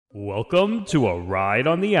Welcome to a ride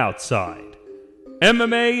on the outside.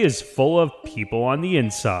 MMA is full of people on the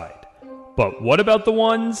inside, but what about the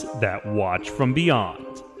ones that watch from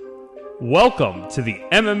beyond? Welcome to the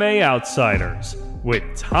MMA Outsiders with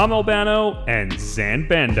Tom Albano and Zan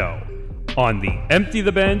Bando on the Empty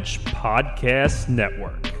the Bench Podcast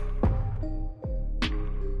Network.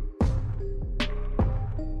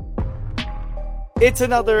 It's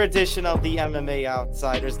another edition of the MMA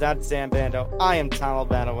Outsiders. That's Zan Bando. I am Tom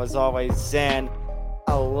Albano. As always, Zan,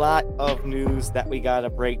 a lot of news that we got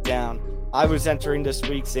to break down. I was entering this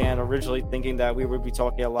week, Zan, originally thinking that we would be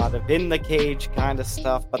talking a lot of in the cage kind of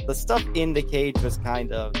stuff, but the stuff in the cage was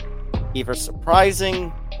kind of either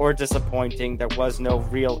surprising or disappointing. There was no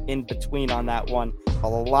real in-between on that one. A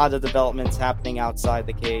lot of developments happening outside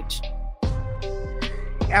the cage.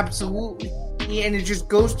 Absolutely. And it just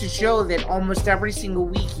goes to show that almost every single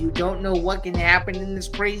week you don't know what can happen in this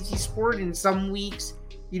crazy sport. In some weeks,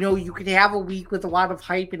 you could have a week with a lot of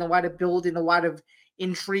hype and a lot of build and a lot of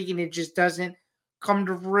intrigue, and it just doesn't come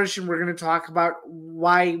to fruition. We're going to talk about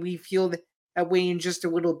why we feel that way in just a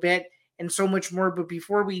little bit and so much more. But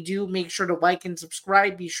before we do, make sure to like and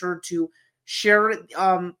subscribe. Be sure to share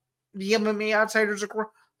the MMA Outsiders across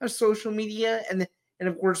social media and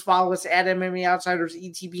of course, follow us at MMA Outsiders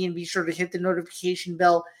ETB and be sure to hit the notification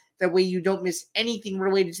bell. That way you don't miss anything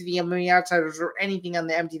related to the MMA Outsiders or anything on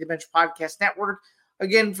the Empty the Bench Podcast Network.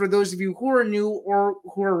 Again, for those of you who are new or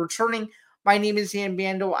who are returning, my name is Zan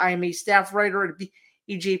Bando. I am a staff writer at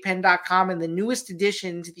BJPenn.com and the newest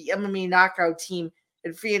addition to the MMA Knockout team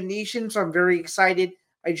at Fan Nation. So I'm very excited.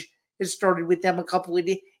 I just started with them a couple of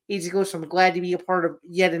days ago, so I'm glad to be a part of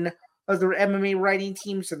yet another MMA writing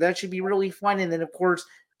team, so that should be really fun. And then, of course,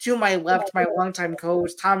 to my left, my longtime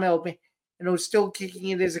co-host, Tom Albano, still kicking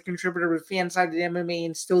it as a contributor with Fansided MMA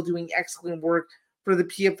and still doing excellent work for the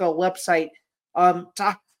PFL website.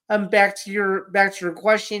 Tom, back to your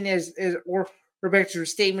question or back to your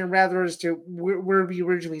statement rather as to where we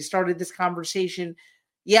originally started this conversation.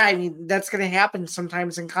 Yeah, I mean, that's going to happen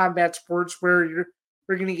sometimes in combat sports where you're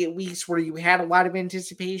going to get weeks where you had a lot of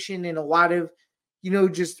anticipation and a lot of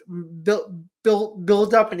just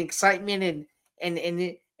build up and excitement and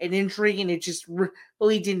intrigue, and it just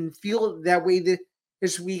really didn't feel that way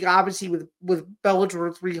this week. Obviously, with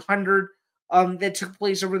Bellator 300 that took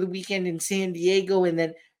place over the weekend in San Diego, and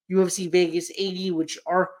then UFC Vegas 80, which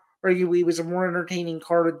arguably was a more entertaining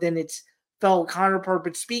card than its fellow counterpart.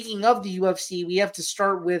 But speaking of the UFC, we have to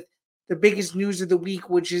start with the biggest news of the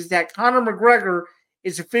week, which is that Conor McGregor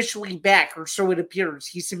is officially back, or so it appears.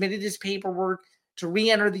 He submitted his paperwork to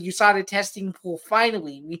re-enter the USADA testing pool.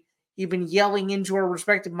 Finally, we've been yelling into our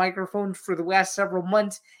respective microphones for the last several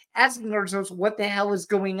months, asking ourselves what the hell is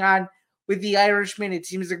going on with the Irishman. It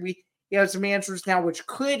seems like we have some answers now, which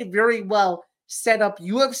could very well set up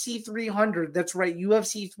UFC 300. That's right,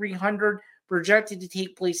 UFC 300, projected to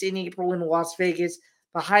take place in April in Las Vegas.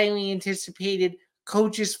 The highly anticipated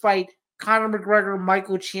coaches fight, Conor McGregor,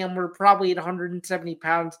 Michael Chandler, probably at 170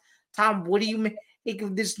 pounds. Tom, what do you make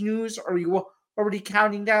of this news? Are you already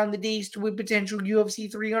counting down the days to a potential UFC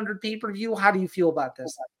 300 pay-per-view? How do you feel about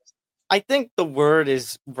this? I think the word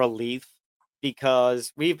is relief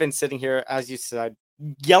because we've been sitting here, as you said,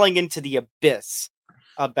 yelling into the abyss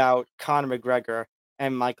about Conor McGregor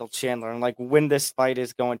and Michael Chandler and like when this fight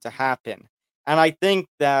is going to happen. And I think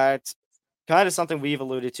that kind of something we've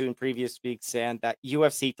alluded to in previous weeks, and that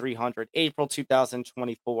UFC 300, April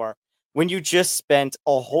 2024, when you just spent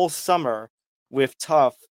a whole summer with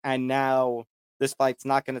Tough, and now this fight's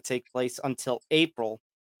not going to take place until April,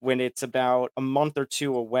 when it's about a month or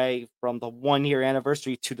two away from the 1-year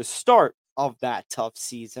anniversary to the start of that Tough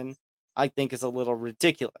season, I think is a little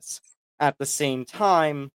ridiculous. At the same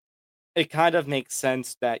time, it kind of makes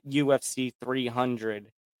sense that UFC 300,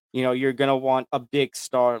 you're going to want a big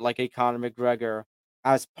star like a Conor McGregor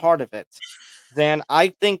as part of it. Then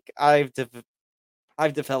I think I've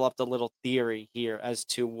developed a little theory here as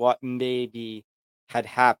to what maybe had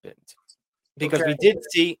happened. Because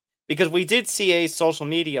we did see a social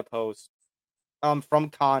media post from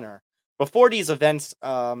Conor before these events,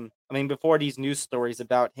 before these news stories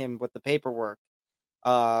about him with the paperwork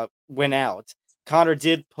went out. Conor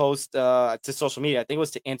did post to social media, I think it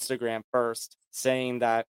was to Instagram first, saying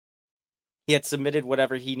that he had submitted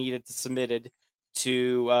whatever he needed to submitted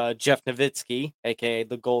to Jeff Nowitzki, aka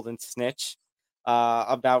the Golden Snitch,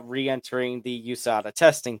 about re-entering the USADA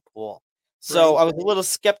testing pool. So I was a little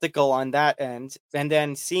skeptical on that end. And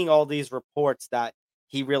then seeing all these reports that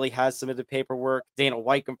he really has submitted paperwork, Dana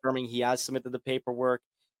White confirming he has submitted the paperwork,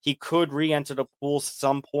 he could re-enter the pool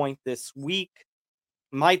some point this week.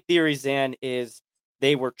 My theory, Zan, is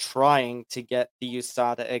they were trying to get the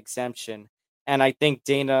USADA exemption. And I think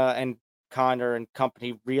Dana and Conor and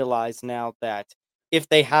company realize now that if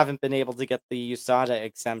they haven't been able to get the USADA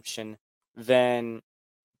exemption, then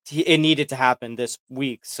it needed to happen this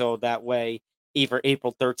week. So that way, either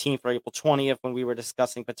April 13th or April 20th, when we were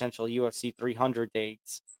discussing potential UFC 300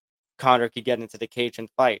 dates, Conor could get into the cage and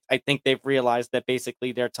fight. I think they've realized that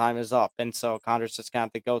basically their time is up. And so Conor's just going to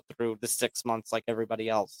have to go through the 6 months like everybody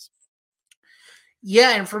else.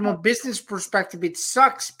 Yeah, and from a business perspective, it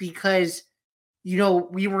sucks because,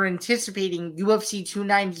 we were anticipating UFC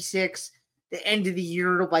 296, the end of the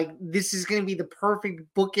year, like this is going to be the perfect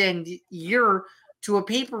bookend year to a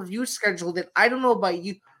pay-per-view schedule that I don't know about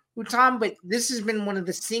you, Tom, but this has been one of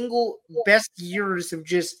the single best years of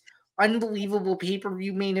just unbelievable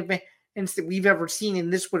pay-per-view main events that we've ever seen,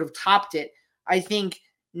 and this would have topped it. I think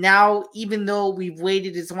now, even though we've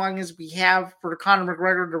waited as long as we have for Conor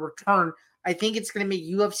McGregor to return, I think it's going to make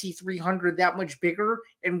UFC 300 that much bigger.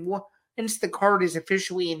 And once the card is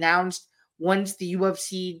officially announced, once the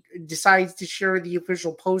UFC decides to share the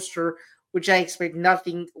official poster, which I expect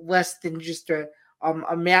nothing less than just a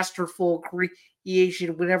masterful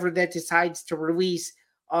creation whenever that decides to release.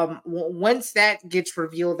 Once that gets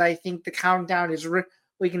revealed, I think the countdown is really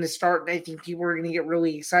going to start, and I think people are going to get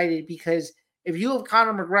really excited because if you have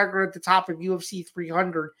Conor McGregor at the top of UFC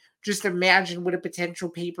 300, just imagine what a potential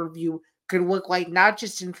pay-per-view could look like, not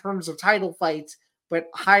just in terms of title fights, but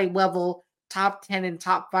high-level top 10 and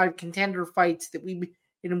top 5 contender fights that we've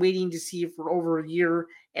been waiting to see for over a year,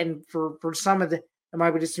 and for some of them, I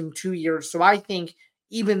would assume 2 years. So I think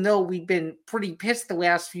even though we've been pretty pissed the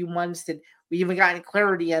last few months that we haven't gotten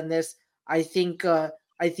clarity on this, I think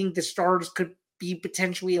the stars could be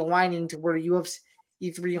potentially aligning to where UFC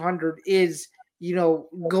 300 is,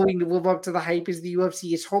 going to live up to the hype as the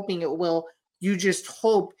UFC is hoping it will. You just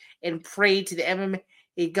hope and pray to the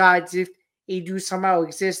MMA gods, if they do somehow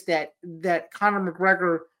exist, that Conor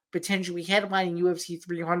McGregor potentially headlining UFC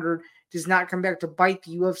 300 does not come back to bite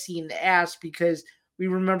the UFC in the ass, because we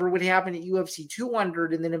remember what happened at UFC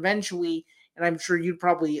 200, and then eventually, and I'm sure you'd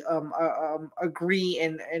probably agree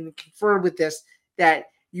and confer with this, that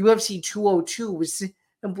UFC 202 was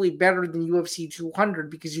simply better than UFC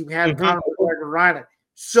 200 because you had Conor McGregor on it.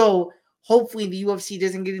 So hopefully the UFC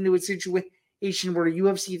doesn't get into a situation where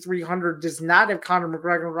UFC 300 does not have Conor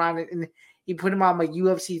McGregor on it, and you put him on like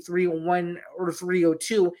UFC 301 or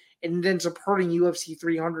 302, and it ends up hurting UFC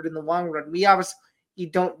 300 in the long run. We obviously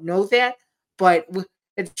don't know that, but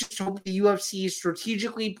it's just hope the UFC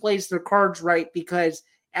strategically plays their cards right, because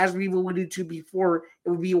as we've alluded to before, it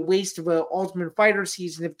would be a waste of an Ultimate Fighter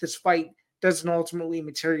season if this fight doesn't ultimately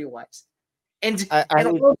materialize. And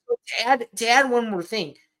also to add one more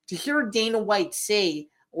thing, to hear Dana White say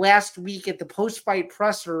last week at the post-fight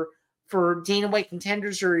presser for Dana White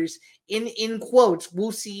Contender Series, in quotes,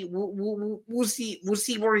 we'll see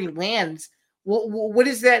where he lands. What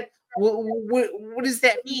is that? What does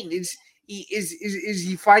that mean? Is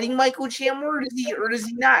he fighting Michael Chandler, or does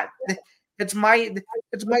he not? That's my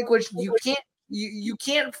question. You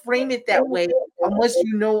can't frame it that way unless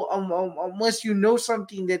you know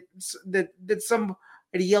something that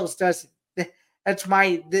somebody else doesn't. That's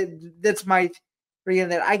my reading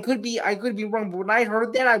that. I could be wrong, but when I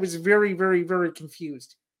heard that, I was very, very, very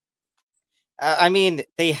confused. I mean,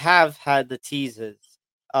 they have had the teases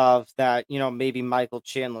of that, maybe Michael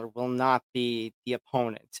Chandler will not be the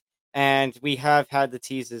opponent. And we have had the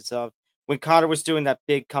teases of when Conor was doing that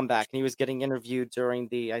big comeback and he was getting interviewed during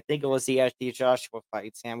I think it was the Anthony Joshua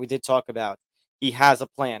fights. And we did talk about he has a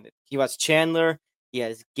plan. He has Chandler, he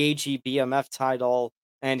has Gaethje BMF title,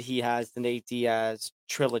 and he has the Nate Diaz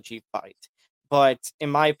trilogy fight. But in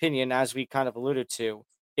my opinion, as we kind of alluded to,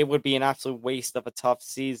 it would be an absolute waste of a tough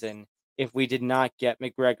season if we did not get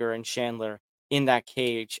McGregor and Chandler in that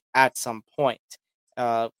cage at some point,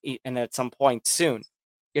 and at some point soon.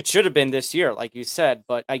 It should have been this year, like you said,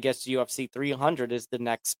 but I guess UFC 300 is the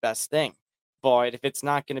next best thing. But if it's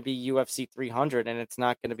not going to be UFC 300 and it's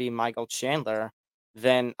not going to be Michael Chandler,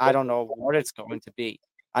 then I don't know what it's going to be.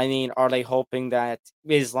 I mean, are they hoping that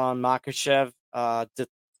Islam Makhachev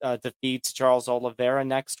defeats Charles Oliveira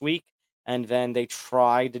next week, and then they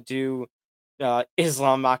try to do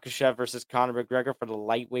Islam Makhachev versus Conor McGregor for the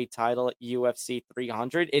lightweight title at UFC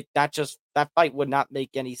 300? That fight would not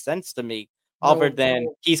make any sense to me, other than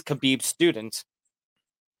he's Khabib's student.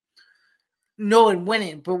 No, it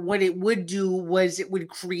wouldn't. But what it would do was it would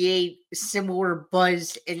create similar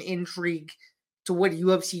buzz and intrigue to what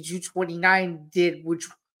UFC 229 did, which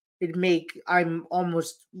would make, I'm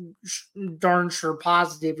almost darn sure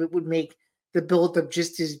positive, it would make the build-up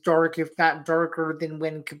just as dark, if not darker, than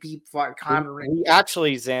when Khabib fought Conor. We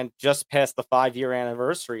actually, Zan, just passed the 5-year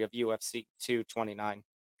anniversary of UFC 229.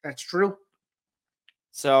 That's true.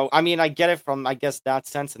 So, I mean, I get it from, I guess, that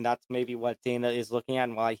sense, and that's maybe what Dana is looking at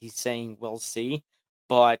and why he's saying we'll see.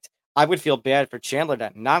 But I would feel bad for Chandler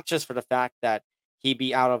then, not just for the fact that he'd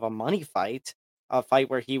be out of a money fight, a fight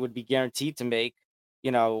where he would be guaranteed to make,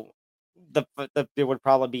 you know, it would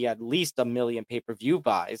probably be at least 1 million pay-per-view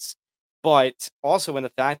buys, but also in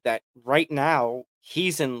the fact that right now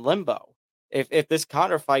he's in limbo. If this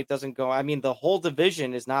Conor fight doesn't go, I mean, the whole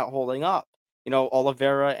division is not holding up.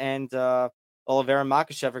 Oliveira and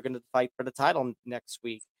Makhachev are going to fight for the title next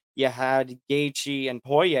week. You had Gaethje and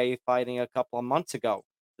Poirier fighting a couple of months ago.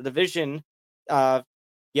 The division, you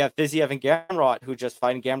have Fiziev and Gamrot, who just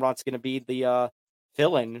fighting. Gamrot's going to be the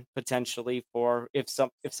fill-in potentially for if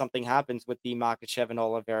something happens with the Makhachev and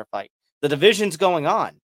Oliveira fight. The division's going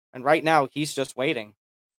on, and right now he's just waiting.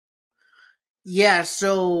 Yeah,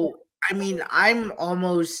 so I mean, I'm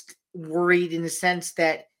almost worried in the sense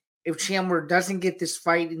that if Chandler doesn't get this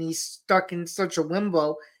fight and he's stuck in such a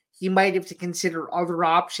limbo, he might have to consider other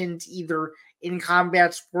options, either in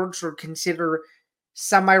combat sports or consider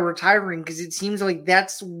semi-retiring, because it seems like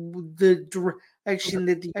that's the direction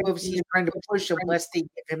that the UFC is trying to push unless they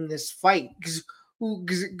give him this fight. Because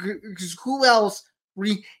who else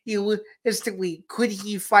realistically could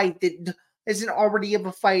he fight that isn't already of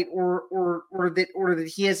a fight or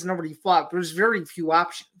that he hasn't already fought? There's very few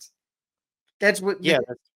options. That's what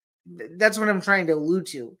I'm trying to allude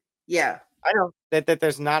to. Yeah. I know that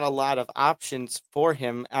there's not a lot of options for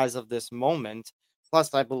him as of this moment.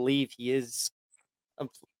 Plus, I believe he is.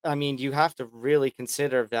 I mean, you have to really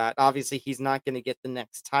consider that. Obviously, he's not going to get the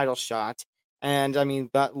next title shot. And, I mean,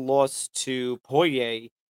 that loss to Poirier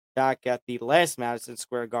back at the last Madison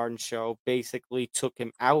Square Garden show basically took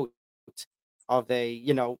him out of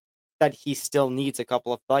that he still needs a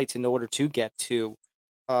couple of fights in order to get to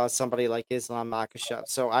somebody like Islam Makhachev.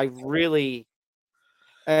 So I really,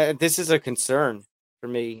 this is a concern for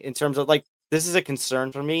me in terms of this is a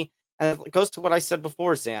concern for me. And it goes to what I said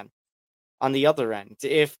before, Zan. On the other end,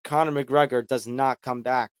 if Conor McGregor does not come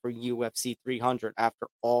back for UFC 300 after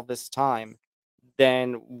all this time,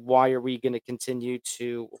 then why are we going to continue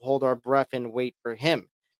to hold our breath and wait for him?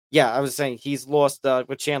 Yeah, I was saying he's lost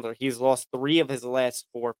with Chandler. He's lost 3 of his last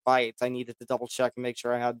 4 fights. I needed to double check and make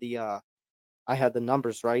sure I had the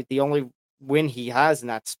numbers right. The only win he has in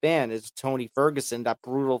that span is Tony Ferguson, that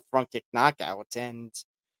brutal front kick knockout. And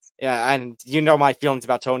yeah, and my feelings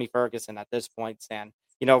about Tony Ferguson at this point, Stan.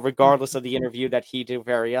 Regardless of the interview that he did with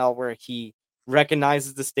Ariel, where he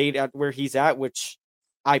recognizes the state at where he's at, which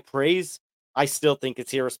I praise, I still think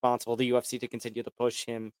it's irresponsible the UFC to continue to push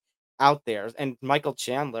him out there. And Michael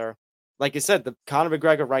Chandler, like I said, the Conor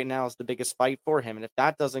McGregor right now is the biggest fight for him. And if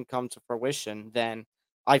that doesn't come to fruition, then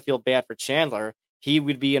I feel bad for Chandler. He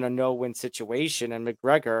would be in a no-win situation. And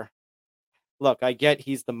McGregor, look, I get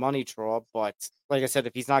he's the money draw, but like I said,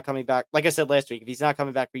 if he's not coming back, like I said last week, if he's not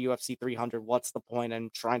coming back for UFC 300, what's the point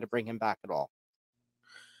in trying to bring him back at all?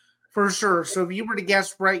 For sure. So if you were to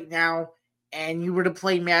guess right now and you were to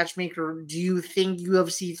play matchmaker, do you think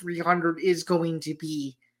UFC 300 is going to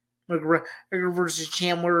be McGregor versus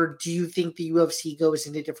Chandler, or do you think the UFC goes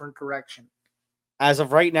in a different direction? As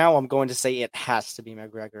of right now, I'm going to say it has to be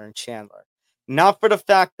McGregor and Chandler. Not for the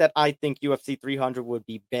fact that I think UFC 300 would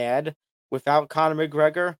be bad without Conor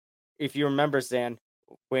McGregor. If you remember, Zan,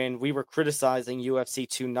 when we were criticizing UFC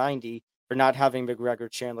 290 for not having McGregor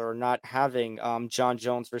Chandler or not having John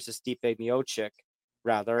Jones versus Stipe Miocic,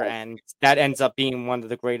 rather, and that ends up being one of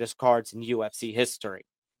the greatest cards in UFC history.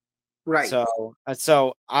 Right.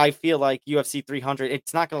 So I feel like UFC 300,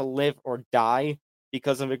 it's not going to live or die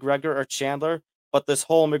because of McGregor or Chandler, but this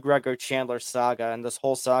whole McGregor-Chandler saga and this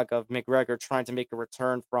whole saga of McGregor trying to make a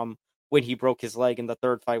return from when he broke his leg in the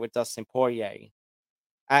 3rd fight with Dustin Poirier,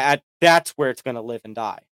 that's where it's going to live and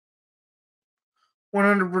die.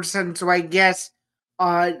 100%. So I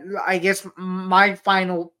guess my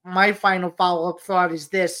final follow-up thought is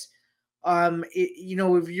this: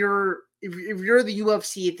 if you're the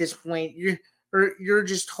UFC at this point, you're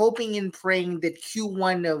just hoping and praying that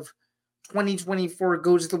Q1 of 2024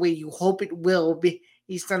 goes the way you hope it will,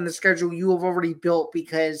 based on the schedule you have already built.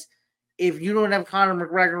 Because if you don't have Conor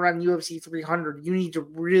McGregor on UFC 300, you need to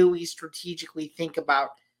really strategically think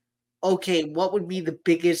about, okay, what would be the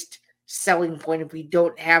biggest selling point if we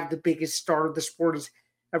don't have the biggest star the sport has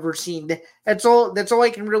ever seen? That's all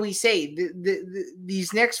I can really say.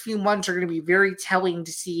 These next few months are going to be very telling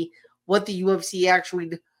to see what the UFC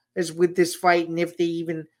actually does with this fight, and if they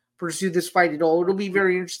even pursue this fight at all. It'll be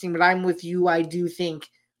very interesting, but I'm with you. I do think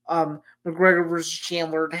McGregor versus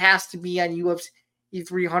Chandler. It has to be on UFC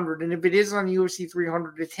 300, and if it is on UFC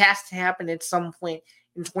 300, it has to happen at some point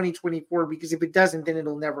in 2024. Because if it doesn't, then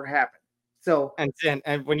it'll never happen. So,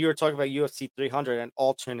 and when you were talking about UFC 300 and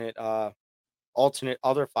alternate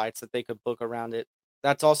other fights that they could book around it,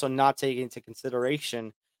 that's also not taken into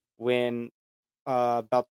consideration when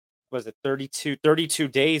about was it 32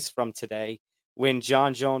 days from today, when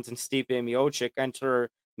John Jones and Stipe Miocic enter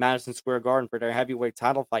Madison Square Garden for their heavyweight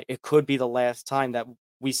title fight. It could be the last time that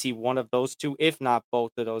we see one of those two, if not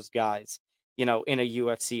both of those guys, in a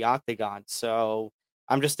UFC octagon. So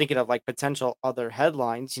I'm just thinking of like potential other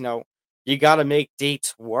headlines. You got to make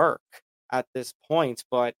dates work at this point.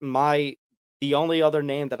 But the only other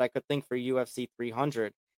name that I could think for UFC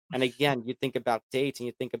 300, and again, you think about dates and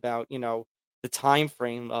you think about the time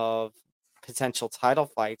frame of potential title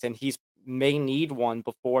fights, and he's may need one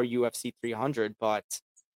before UFC 300. But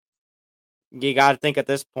you got to think at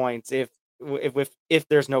this point, if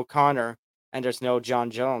there's no Conor and there's no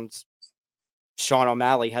John Jones, Sean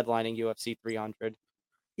O'Malley headlining UFC 300.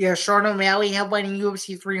 yeah, Sean O'Malley headlining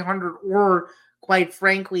UFC 300, or quite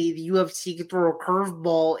frankly, the UFC could throw a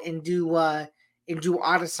curveball and do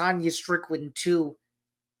Adesanya Strickland too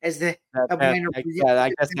as the headliner. Yeah, I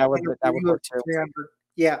guess that would work too. 300.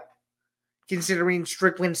 Yeah, considering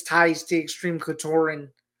Strickland's ties to Extreme Couture and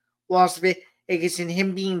Las Vegas, and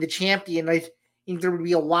him being the champion, I think there would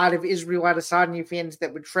be a lot of Israel Adesanya fans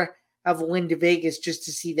that would travel into Vegas just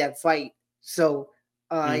to see that fight. So,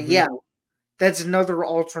 yeah, that's another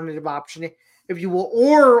alternative option, if you will.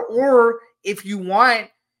 Or if you want,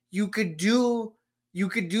 you could do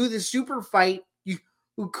the super fight. You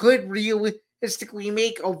could realistically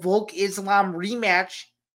make a Volk Islam rematch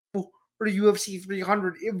for UFC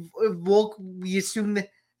 300. If Volk, we assume that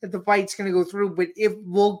the fight's going to go through, but if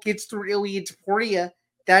Volk gets through Ilia Topuria,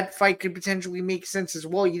 that fight could potentially make sense as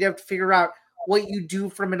well. You'd have to figure out what you do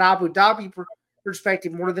from an Abu Dhabi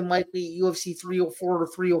perspective. More than likely UFC 304 or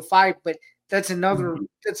 305, but that's another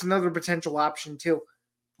potential option too.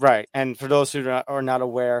 Right, and for those who are not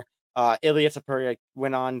aware, Ilia Topuria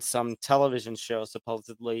went on some television show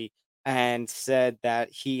supposedly and said that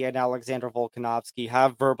he and Alexander Volkanovski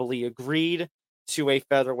have verbally agreed to a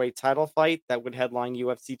featherweight title fight that would headline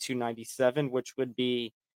UFC 297, which would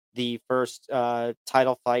be the first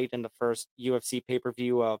title fight in the first UFC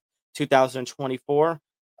pay-per-view of 2024,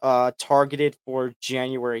 targeted for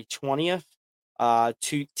January 20th.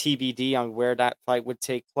 To TBD on where that fight would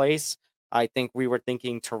take place. I think we were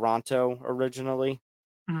thinking Toronto originally.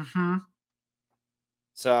 Mm-hmm.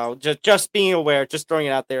 So just being aware, just throwing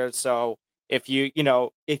it out there. So if you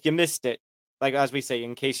missed it, like as we say,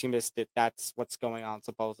 in case you missed it, that's what's going on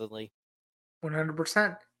supposedly.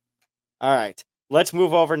 100%. All right, let's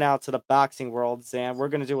move over now to the boxing world, Sam. We're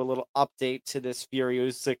going to do a little update to this Fury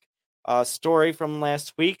Usyk story from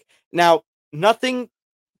last week. Now, nothing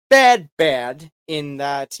bad in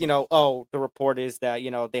that, the report is that,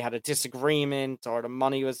 they had a disagreement or the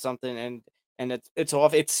money was something and it's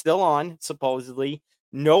off. It's still on, supposedly.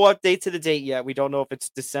 No update to the date yet. We don't know if it's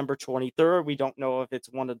December 23rd. We don't know if it's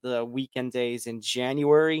one of the weekend days in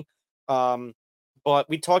January. But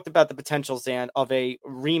we talked about the potential, Zan, of a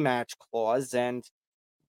rematch clause, and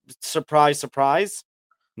surprise, surprise,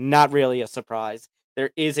 not really a surprise.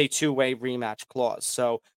 There is a two-way rematch clause.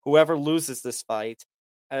 So whoever loses this fight,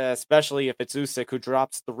 especially if it's Usyk, who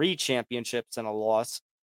drops 3 championships in a loss,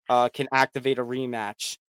 can activate a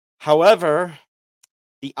rematch. However,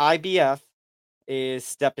 the IBF is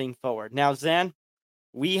stepping forward. Now, Zan,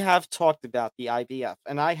 we have talked about the IBF,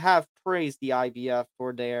 and I have praised the IBF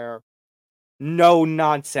for their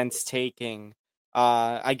no-nonsense taking,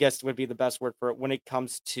 I guess would be the best word for it, when it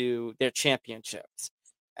comes to their championships.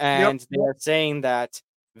 And they are saying that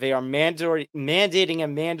they are mandating a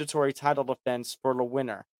mandatory title defense for the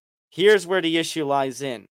winner. Here's where the issue lies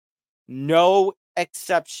in. No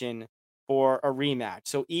exception for a rematch.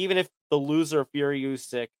 So even if the loser of Fury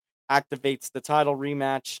Usyk activates the title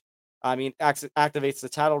rematch,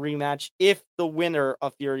 if the winner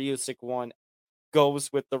of Fury Usyk 1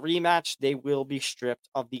 goes with the rematch, they will be stripped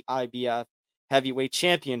of the IBF Heavyweight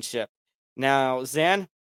Championship. Now, Zan,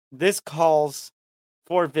 this calls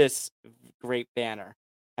for this great banner.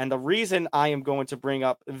 And the reason I am going to bring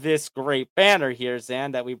up this great banner here,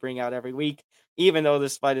 Zan, that we bring out every week, even though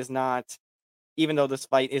this fight is not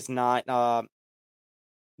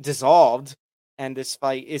dissolved, and this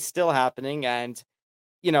fight is still happening, and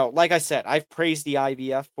like I said, I've praised the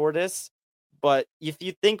IBF for this, but if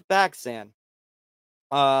you think back, Zan,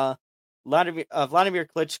 Vladimir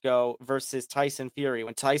Klitschko versus Tyson Fury,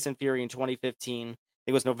 when Tyson Fury in 2015,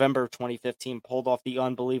 it was November of 2015, pulled off the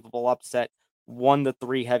unbelievable upset won the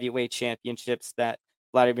 3 heavyweight championships that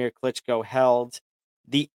Vladimir Klitschko held.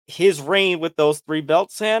 His reign with those 3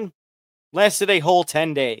 belts, man, lasted a whole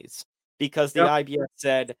 10 days because the Yep. IBF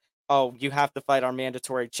said, "Oh, you have to fight our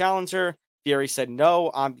mandatory challenger." Fury said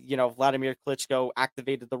no. Vladimir Klitschko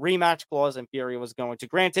activated the rematch clause, and Fury was going to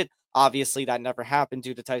grant it. Obviously, that never happened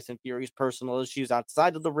due to Tyson Fury's personal issues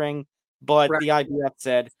outside of the ring. But Right. the IBF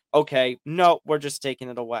said, "Okay, no, we're just taking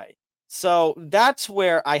it away." So that's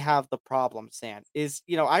where I have the problem, Sam.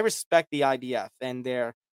 I respect the IBF and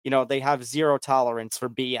they have zero tolerance for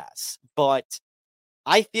BS, but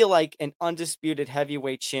I feel like an undisputed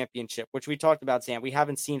heavyweight championship, which we talked about, Sam, we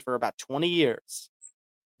haven't seen for about 20 years.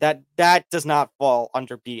 That does not fall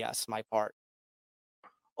under BS, my part.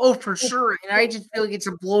 Oh, for sure. And I just feel like it's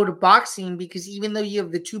a blow to boxing because even though you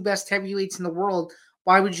have the 2 best heavyweights in the world,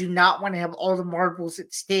 why would you not want to have all the marbles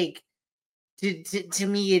at stake? To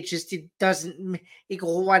me, it doesn't make a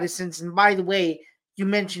whole lot of sense. And by the way, you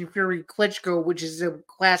mentioned Fury Klitschko, which is a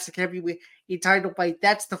classic heavyweight title fight.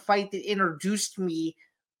 That's the fight that introduced me,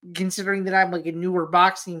 considering that I'm like a newer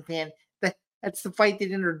boxing fan. That's the fight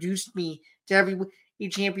that introduced me to heavyweight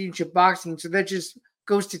championship boxing. So that just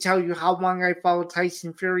goes to tell you how long I followed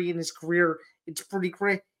Tyson Fury in his career. It's pretty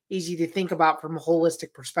easy to think about from a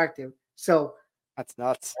holistic perspective. So That's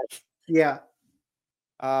nuts. yeah.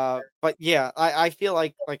 But yeah, I feel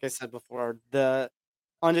like I said before, the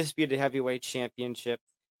undisputed heavyweight championship,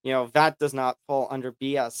 that does not fall under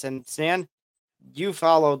BS. And Stan, you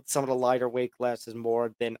followed some of the lighter weight classes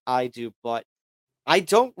more than I do, but I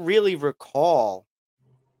don't really recall,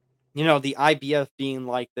 the IBF being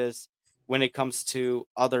like this when it comes to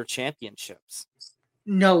other championships.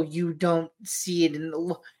 No, you don't see it in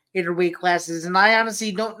the later weight classes, and I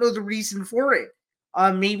honestly don't know the reason for it.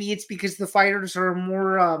 Maybe it's because the fighters are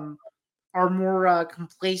more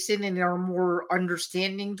complacent and are more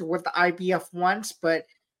understanding to what the IBF wants. But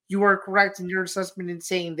you are correct in your assessment in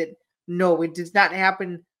saying that no, it does not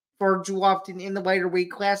happen far too often in the lighter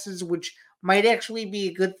weight classes, which might actually be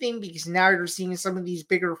a good thing because now you're seeing some of these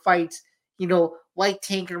bigger fights, like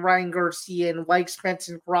Tank and Ryan Garcia and like Spence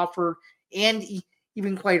and Crawford, and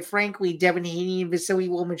even quite frankly, Devin Haney and Vasily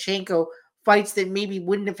Lomachenko, fights that maybe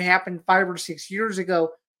wouldn't have happened 5 or 6 years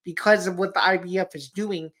ago because of what the IBF is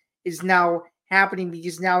doing is now happening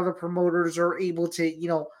because now the promoters are able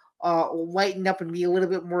to, lighten up and be a little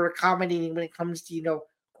bit more accommodating when it comes to,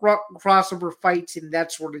 crossover fights and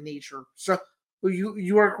that sort of nature. So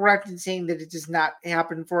you are correct in saying that it does not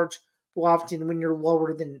happen far too often when you're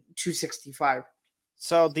lower than 265.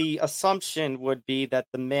 So the assumption would be that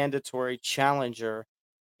the mandatory challenger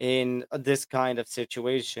in this kind of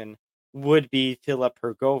situation would be Filip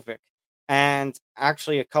Hrgovic. And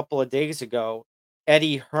actually, a couple of days ago,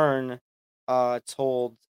 Eddie Hearn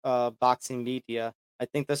told Boxing Media, I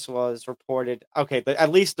think this was reported, okay, at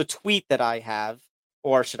least the tweet that I have,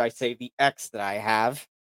 or should I say the X that I have,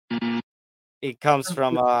 it comes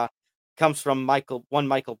from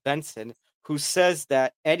Michael Benson, who says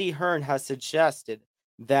that Eddie Hearn has suggested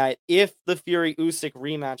that if the Fury Usyk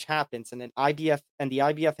rematch happens and the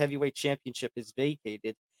IBF heavyweight championship is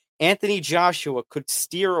vacated, Anthony Joshua could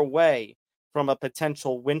steer away from a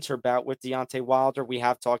potential winter bout with Deontay Wilder. We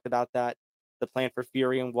have talked about that. The plan for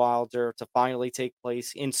Fury and Wilder to finally take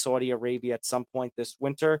place in Saudi Arabia at some point this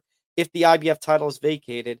winter. If the IBF title is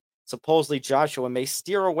vacated, supposedly Joshua may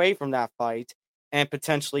steer away from that fight and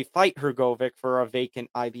potentially fight Hrgovic for a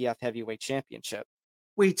vacant IBF heavyweight championship.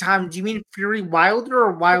 Wait, Tom, do you mean Fury Wilder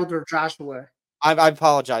or Wilder Joshua? I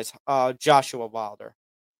apologize. Joshua Wilder.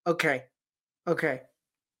 Okay.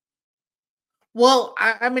 Well,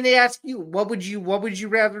 I'm going to ask you, what would you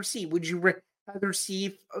rather see? Would you rather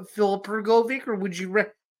see Filip Hrgovic, or would you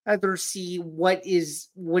rather see what is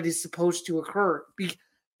supposed to occur?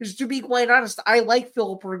 Because to be quite honest, I like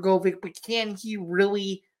Filip Hrgovic, but can he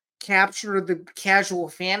really capture the casual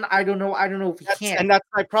fan? I don't know if he can. And that's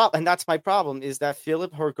my problem. And that's my problem is that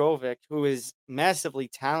Filip Hrgovic, who is massively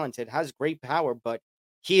talented, has great power, but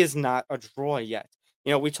he is not a draw yet.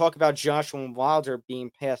 We talk about Joshua and Wilder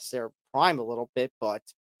being past their prime a little bit, but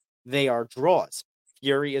they are draws.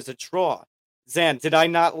 Fury is a draw. Zan, did I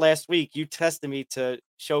not last week? You tested me to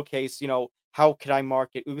showcase, how could I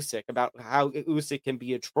market Usyk, about how Usyk can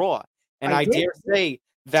be a draw. And I dare say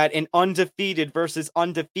that an undefeated versus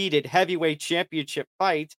undefeated heavyweight championship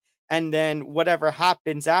fight, and then whatever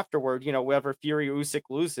happens afterward, whoever Fury or Usyk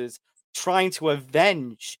loses, trying to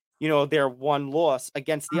avenge, their one loss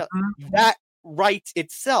against the other. That writes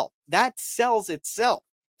itself. That sells itself.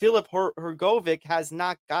 Filip Hrgovic has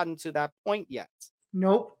not gotten to that point yet.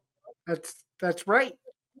 Nope. That's right.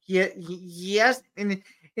 Yeah, yes, and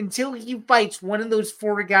until he fights one of those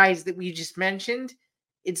 4 guys that we just mentioned,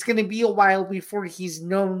 it's going to be a while before he's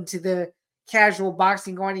known to the casual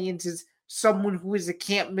boxing audience as someone who is a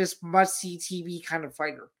can't miss, must see TV kind of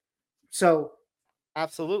fighter. So,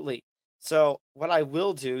 absolutely. So what I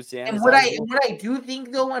will do, Zan, and is what I do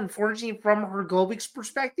think, though, unfortunately, from Hrgovic's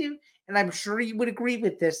perspective, and I'm sure you would agree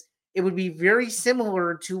with this, it would be very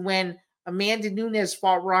similar to when Amanda Nunes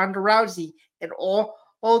fought Ronda Rousey, and all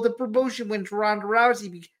the promotion went to Ronda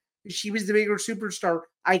Rousey because she was the bigger superstar.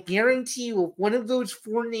 I guarantee you, if one of those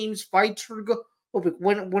 4 names fights Hrgovic,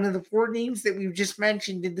 one of the 4 names that we've just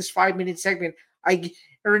mentioned in this 5-minute segment, I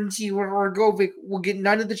guarantee you Hrgovic will get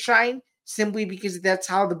none of the shine, simply because that's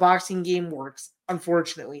how the boxing game works,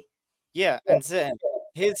 unfortunately. Yeah, and Zan,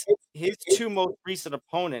 his 2 most recent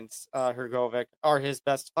opponents, Hrgovic, are his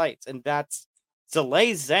best fights, and that's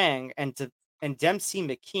Zalay Zhang and Dempsey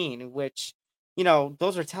McKean, which,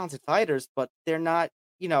 those are talented fighters, but they're not,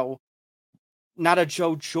 not a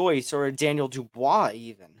Joe Joyce or a Daniel Dubois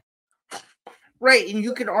even. Right, and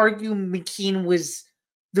you could argue McKean was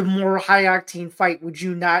the more high octane fight. Would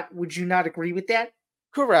you not agree with that?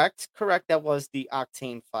 Correct. That was the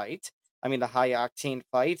octane fight. I mean, the high octane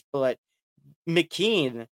fight. But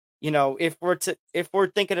McKean, if we're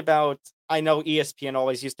thinking about, I know ESPN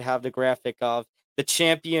always used to have the graphic of the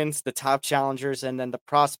champions, the top challengers, and then the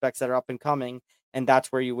prospects that are up and coming, and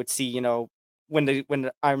that's where you would see, when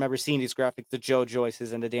I remember seeing these graphics, the Joe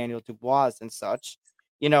Joyces and the Daniel Dubois and such.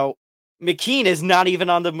 McKean is not even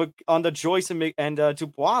on the Joyce and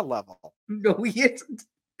Dubois level. No, he isn't.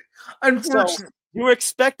 Unfortunately. So, you were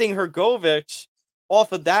expecting Hrgovic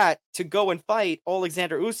off of that to go and fight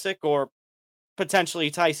Alexander Usyk or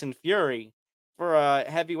potentially Tyson Fury for a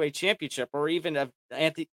heavyweight championship, or even an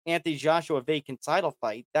Anthony Joshua vacant title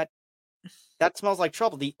fight. That smells like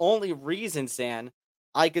trouble. The only reason, Zan,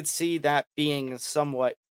 I could see that being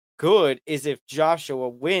somewhat good is if Joshua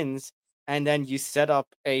wins, and then you set up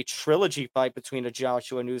a trilogy fight between a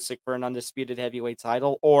Joshua and Usyk for an undisputed heavyweight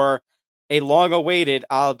title, or a long-awaited,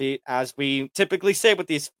 albeit, as we typically say with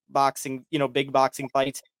these boxing, big boxing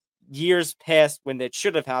fights, years past when it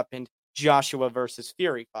should have happened, Joshua versus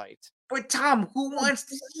Fury fight. But Tom, who wants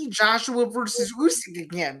to see Joshua versus Usyk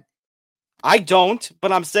again? I don't,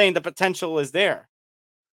 but I'm saying the potential is there.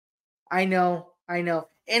 I know.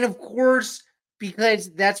 And of course,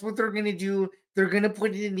 because that's what they're going to do, they're going to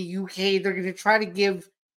put it in the UK. They're going to try to give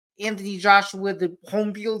Anthony Joshua the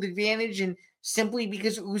home field advantage, and simply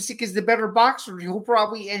because Usyk is the better boxer, he'll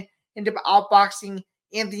probably end up outboxing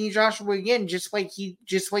Anthony Joshua again, just like he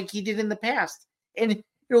did in the past. And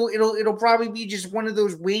it'll probably be just one of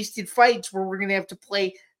those wasted fights where we're gonna have to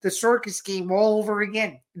play the circus game all over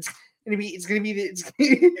again. It's gonna be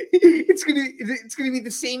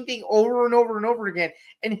the same thing over and over and over again.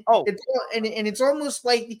 And it's almost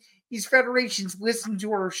like these federations listen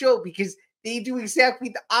to our show because they do exactly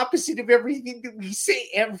the opposite of everything that we say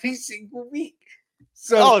every single week.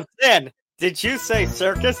 So, Dan, did you say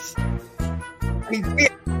circus? I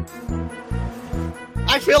did.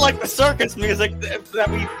 I feel like the circus music that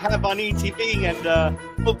we have on ETV and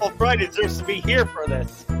Football Friday deserves to be here for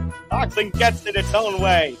this. Boxing gets it its own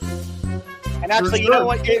way. And actually, you know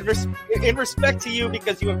what? In respect to you,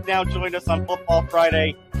 because you have now joined us on Football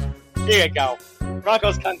Friday, here you go.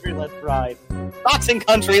 Broncos country, let's ride. Boxing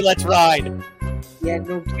country, let's ride. Yeah,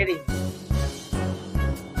 no kidding.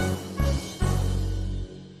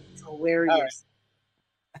 It's hilarious.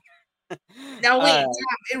 Now, wait,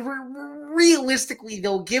 Tom, realistically,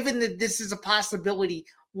 though, given that this is a possibility,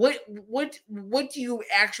 what do you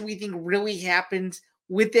actually think really happens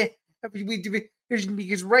with the heavyweight division?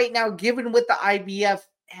 Because right now, given what the IBF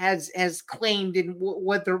has claimed and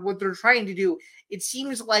what they're trying to do, it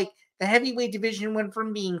seems like the heavyweight division went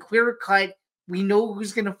from being clear cut, we know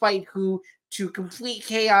who's going to fight who, to complete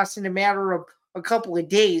chaos in a matter of a couple of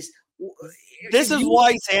days. This is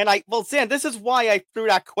why I threw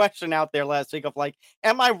that question out there last week of like,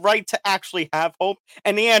 am I right to actually have hope?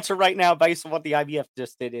 And the answer right now, based on what the IBF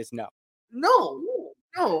just did, is no. No.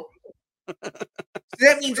 So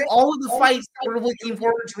that means all of the fights that we're looking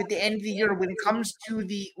forward to at the end of the year, when it comes to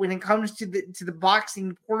the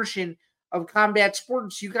boxing portion of combat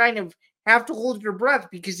sports, you kind of have to hold your breath,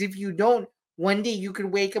 because if you don't, one day you could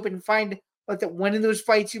wake up and find out that one of those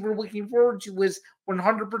fights you were looking forward to was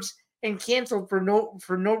 100% canceled for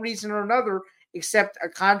no reason or another, except a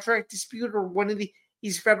contract dispute or one of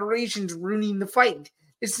these federations ruining the fight.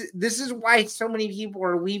 This is why so many people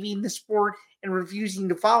are leaving the sport and refusing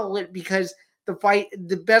to follow it, because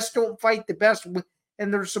the best don't fight the best,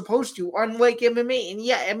 and they're supposed to, unlike MMA. And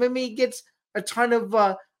yeah, MMA gets a ton of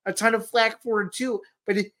a ton of flack for it too.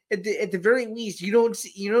 But at the very least, you don't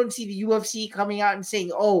see the UFC coming out and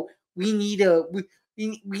saying, "Oh, we need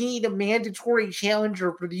a mandatory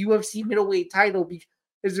challenger for the UFC middleweight title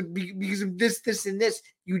because of this, and this."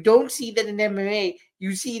 You don't see that in MMA.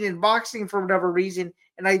 You see it in boxing for whatever reason,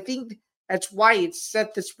 and I think that's why it's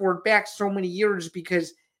set the sport back so many years,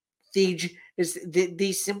 because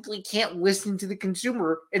they simply can't listen to the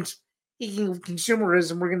consumer. And speaking of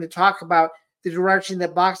consumerism, we're going to talk about the direction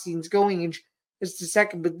that boxing is going in just a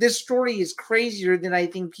second. But this story is crazier than I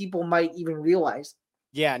think people might even realize.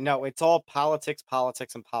 Yeah, no, it's all politics,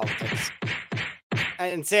 politics, and politics.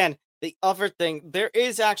 And San, the other thing, there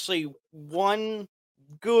is actually one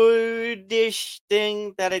goodish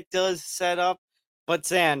thing that it does set up, but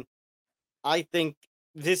San, I think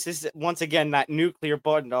this is once again that nuclear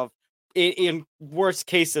button of, in worst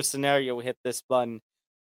case of scenario, hit this button.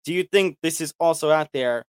 Do you think this is also out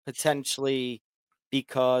there potentially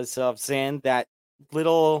because of San, that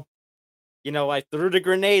little, I threw the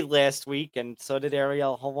grenade last week, and so did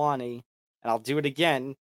Ariel Helwani, and I'll do it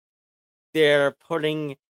again. They're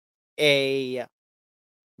putting a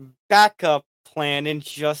backup plan in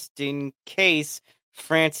just in case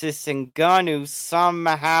Francis Ngannou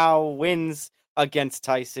somehow wins against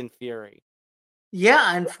Tyson Fury.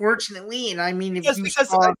 Yeah, unfortunately, and I mean, if you Because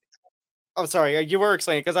saw, oh, sorry, you were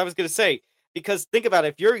explaining, because I was going to say, because think about it,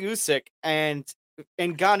 if you're Usyk and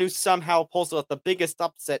Ngannou somehow pulls out the biggest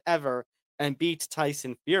upset ever and beats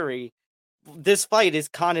Tyson Fury, this fight is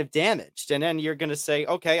kind of damaged, and then you're going to say,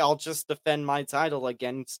 okay, I'll just defend my title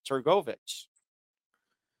against Turgovich.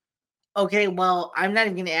 okay, well, I'm not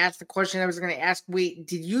even going to ask the question I was going to ask. Wait,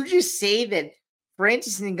 did you just say that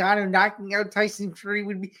Francis Ngannou knocking out Tyson Fury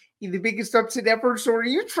would be the biggest upset ever? So are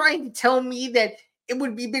you trying to tell me that it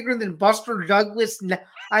would be bigger than Buster Douglas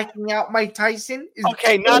knocking out Mike Tyson?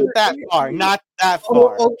 Okay, not that far. Not that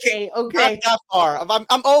Oh, far. okay. Not that far.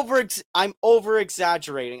 I'm over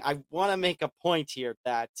exaggerating. I want to make a point here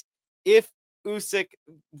that if Usyk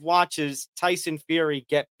watches Tyson Fury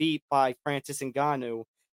get beat by Francis Ngannou,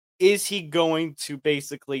 is he going to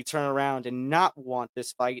basically turn around and not want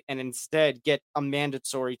this fight and instead get a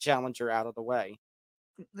mandatory challenger out of the way?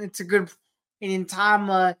 It's a good, and in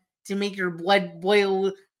time to make your blood boil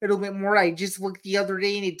a little bit more, I just looked the other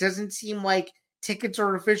day and it doesn't seem like tickets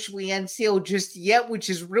are officially on sale just yet,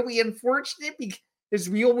 which is really unfortunate because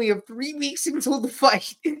we only have 3 weeks until the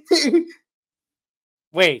fight.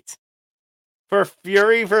 Wait, for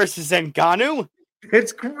Fury versus Ngannou?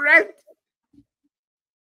 That's correct.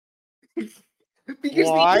 because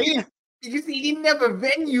Why? Because they didn't have a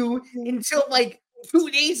venue until like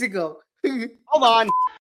 2 days ago. Hold on.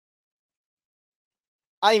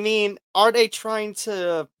 I mean, are they trying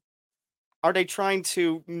to,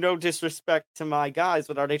 no disrespect to my guys,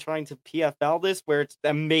 but are they trying to PFL this where it's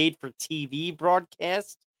a made for TV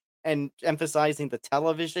broadcast and emphasizing the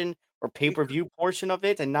television or pay-per-view portion of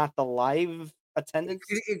it and not the live attendance?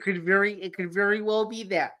 It could very well be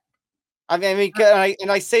that. I mean,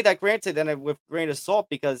 and I say that granted and with grain of salt,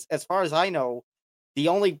 because as far as I know, the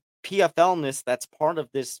only PFL-ness that's part of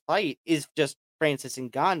this fight is just Francis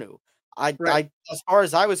Ngannou. Right. As far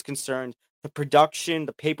as I was concerned, the production,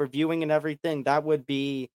 the pay-per-viewing and everything, that would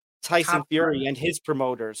be Tyson Top Fury Rank. and his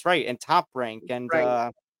promoters, right? And Top Rank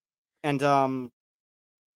Right. and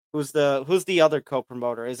who's the other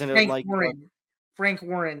co-promoter? Isn't it Frank like Warren. Frank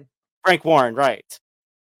Warren. Frank Warren, right?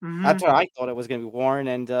 Mhm. That's what I thought it was going to be, Warren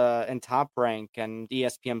and Top Rank and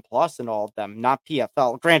ESPN Plus and all of them, not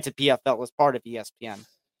PFL. Granted, PFL was part of ESPN.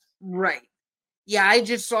 Right. Yeah, I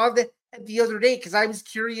just saw that the other day because I was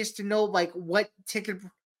curious to know like what ticket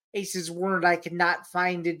prices were, and I could not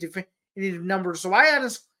find a definitive number. So I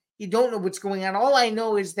honestly don't know what's going on. All I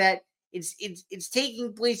know is that it's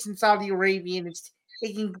taking place in Saudi Arabia, and it's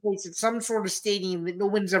taking place at some sort of stadium that no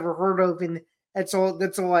one's ever heard of, and that's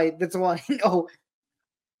all I know.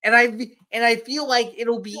 And I feel like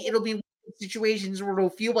it'll be situations where it'll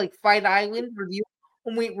feel like Fight Island,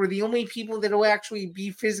 where the only people that will actually be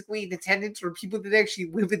physically in attendance are people that actually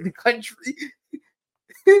live in the country.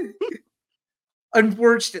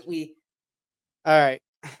 Unfortunately. All right,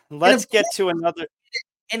 let's get to another.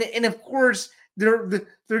 And of course they're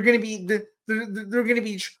gonna be they're gonna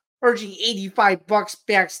be charging $85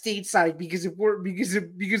 back stateside because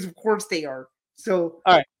of course they are. So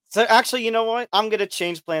All right. So actually, you know what? I'm gonna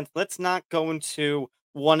change plans. Let's not go into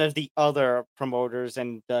one of the other promoters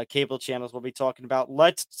and cable channels we'll be talking about.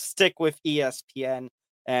 Let's stick with ESPN.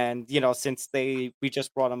 And since we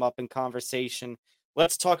just brought them up in conversation,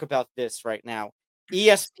 let's talk about this right now.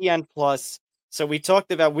 ESPN Plus. So we've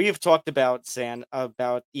talked about San,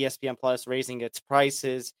 about ESPN Plus raising its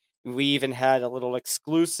prices We even had a little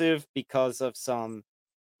exclusive because of some,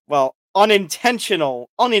 well, unintentional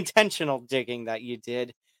digging that you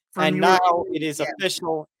did. from And your now it is yeah,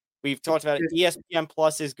 official. We've talked about it. just ESPN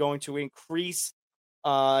Plus is going to increase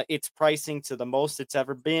its pricing to the most it's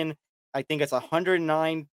ever been. I think it's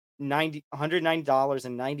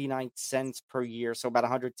 $109.99 per year, so about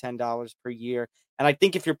 $110 per year. And I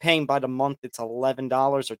think if you're paying by the month, it's $11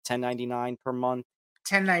 or $10.99 per month.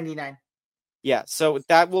 $10.99. Yeah, so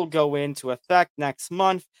that will go into effect next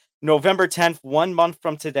month, November 10th, 1 month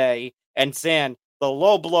from today. And Zan, the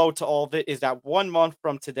low blow to all of it is that 1 month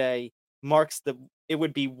from today marks it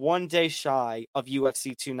would be 1 day shy of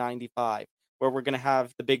UFC 295, where we're going to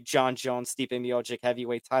have the big John Jones, Stipe Miocic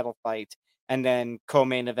heavyweight title fight, and then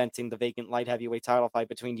co-main eventing the vacant light heavyweight title fight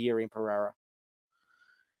between Yuri and Pereira.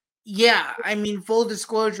 Yeah, I mean, full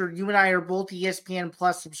disclosure, you and I are both ESPN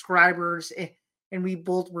Plus subscribers, and we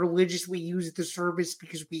both religiously use the service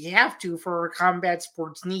because we have to for our combat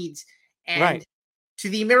sports needs. And Right. to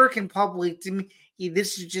the American public, to me,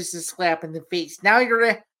 this is just a slap in the face. Now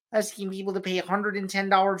you're asking people to pay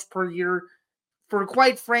 $110 per year for,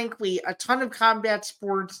 quite frankly, a ton of combat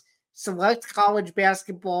sports, select college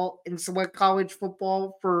basketball, and select college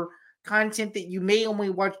football for content that you may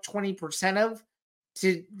only watch 20% of.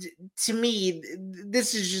 To to me,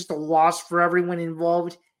 this is just a loss for everyone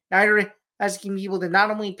involved. Now you're asking people to not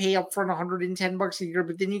only pay up front $110 a year,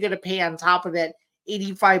 but then you got to pay on top of that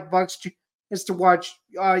 $85 just to watch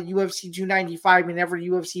UFC 295 and every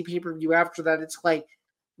UFC pay per view after that. It's like,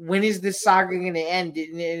 when is this saga going to end?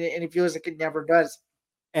 And it feels like it never does.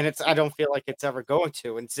 And I don't feel like it's ever going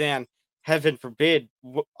to. And Zan, heaven forbid,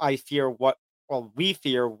 we fear what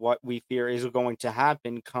we fear is going to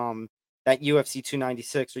happen come that UFC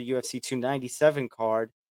 296 or UFC 297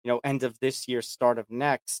 card, end of this year, start of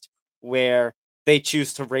next, where they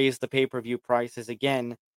choose to raise the pay-per-view prices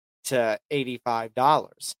again to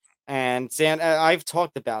 $85. And Zan, I've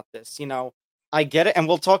talked about this, I get it. And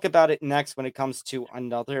we'll talk about it next when it comes to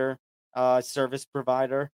another service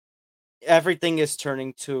provider. Everything is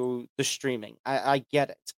turning to the streaming. I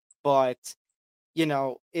get it. But,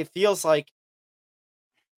 it feels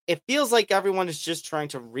like everyone is just trying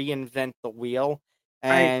to reinvent the wheel.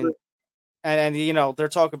 I agree. And they're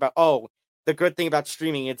talking about, oh, the good thing about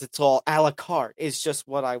streaming is it's all a la carte. It's just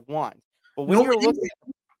what I want. But when No, you're it looking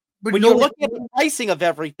isn't. But when no, you're it looking at the pricing of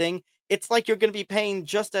everything, it's like you're going to be paying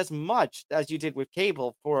just as much as you did with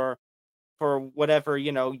cable for whatever,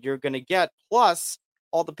 you're going to get, plus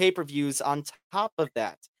all the pay-per-views on top of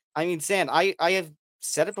that. I mean, San, I have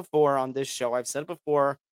said it before on this show. I've said it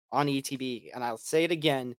before on ETB, and I'll say it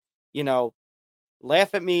again. You know,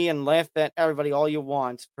 laugh at me and laugh at everybody all you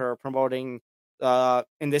want for promoting,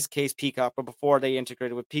 in this case, Peacock, but before they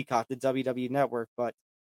integrated with Peacock, the WWE Network. But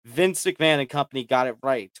Vince McMahon and company got it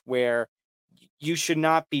right, where you should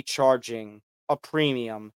not be charging a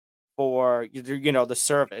premium for, the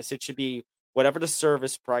service. It should be whatever the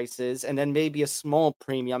service price is, and then maybe a small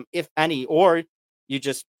premium, if any, or you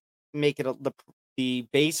just make it the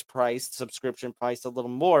base price, subscription price, a little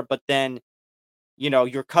more, but then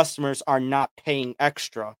your customers are not paying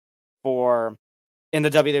extra for, in the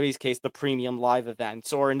WWE's case, the premium live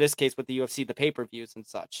events, or in this case with the UFC, the pay-per-views and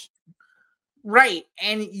such. Right.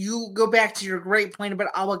 And you go back to your great point about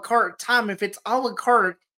a la carte. Tom, if it's a la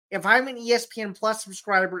carte, if I'm an ESPN Plus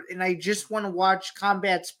subscriber and I just want to watch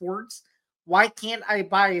combat sports, why can't I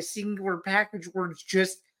buy a singular package where it's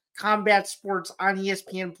just combat sports on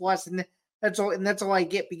ESPN Plus? And that's all I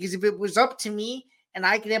get. Because if it was up to me and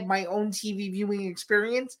I could have my own TV viewing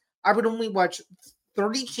experience, I would only watch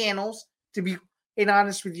 30 channels, to be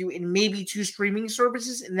honest with you, and maybe 2 streaming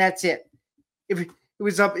services, and that's it. If it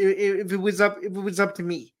was up to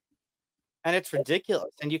me. And it's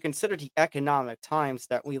ridiculous. And you consider the economic times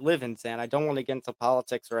that we live in, Zan. I don't want to get into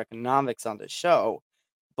politics or economics on the show,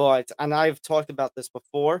 and I've talked about this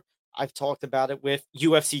before. I've talked about it with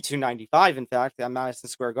UFC 295, in fact, at Madison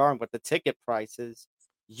Square Garden, with the ticket prices.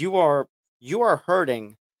 You are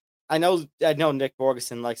hurting. I know Nick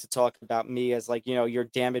Borgeson likes to talk about me as, like, you're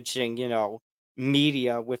damaging,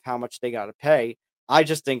 media with how much they got to pay. I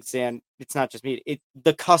just think, Zan, it's not just me.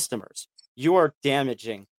 The customers. You are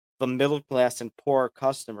damaging the middle class and poor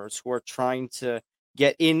customers who are trying to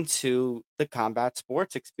get into the combat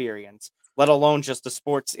sports experience, let alone just the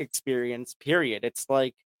sports experience, period. It's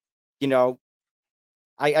like,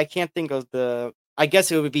 I can't think of I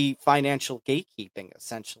guess it would be financial gatekeeping,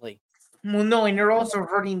 essentially. Well, no, and you're also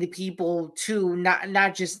hurting the people too,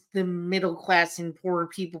 not just the middle class and poor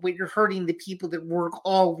people, but you're hurting the people that work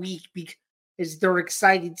all week because they're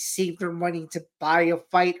excited to save their money to buy a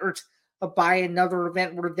fight or buy another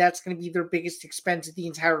event where that's going to be their biggest expense of the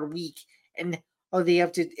entire week, and they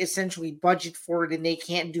have to essentially budget for it, and they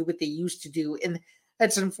can't do what they used to do, and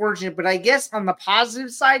that's unfortunate. But I guess on the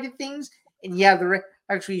positive side of things, and yeah, there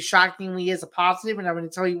actually shockingly is a positive, and I'm going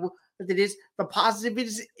to tell you what it is. The positive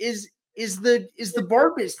is the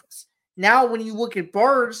bar business. Now, when you look at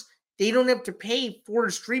bars, they don't have to pay for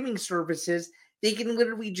streaming services. They can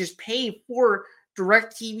literally just pay for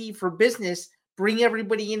DirecTV for business, bring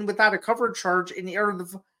everybody in without a cover charge, and air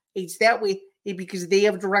the it's that way because they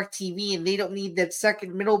have DirecTV and they don't need that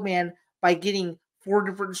second middleman by getting 4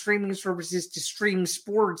 different streaming services to stream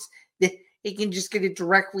sports. They can just get it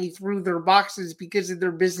directly through their boxes because of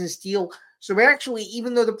their business deal. So actually,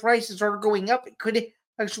 even though the prices are going up, it could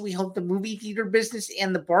actually help the movie theater business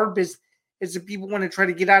and the bar business as if people want to try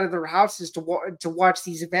to get out of their houses to watch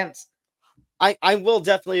these events. I will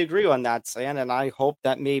definitely agree on that, Sam, and I hope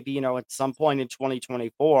that maybe, at some point in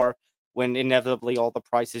 2024, when inevitably all the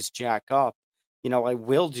prices jack up, I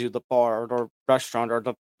will do the bar or restaurant or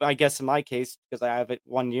I guess in my case, because I have it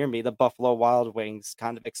one near me, the Buffalo Wild Wings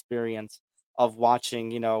kind of experience of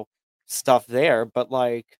watching, stuff there. But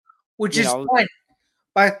which you is know, fun.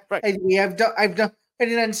 But right. I've done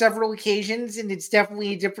it on several occasions, and it's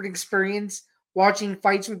definitely a different experience watching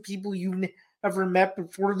fights with people you've never met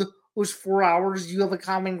before those 4 hours. You have a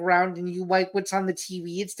common ground, and you like what's on the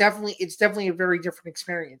TV. It's definitely a very different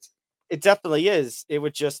experience. It definitely is. It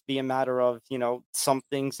would just be a matter of, some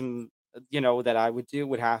things, that I would do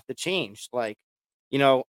would have to change. I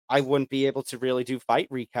wouldn't be able to really do fight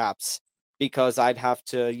recaps because I'd have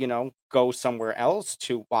to, go somewhere else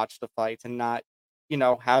to watch the fight and not,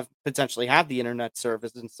 potentially have the internet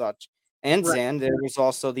service and such. And Right. then there's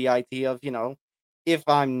also the idea of, if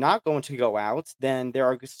I'm not going to go out, then there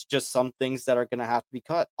are just some things that are going to have to be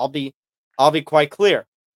cut. I'll be quite clear.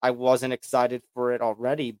 I wasn't excited for it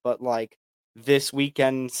already, but this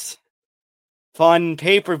weekend's fun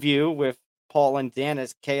pay-per-view with Paul and Dan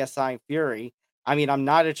as KSI and Fury. I mean, I'm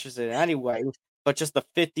not interested anyway, but just the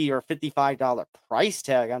 $50 or $55 price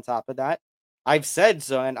tag on top of that. I've said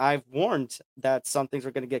so, and I've warned that some things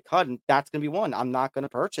are going to get cut, and that's going to be one I'm not going to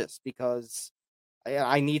purchase because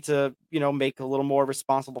I need to, make a little more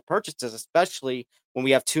responsible purchases, especially when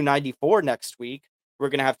we have 294 next week. We're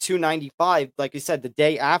going to have 295, like you said, the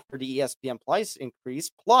day after the ESPN price increase.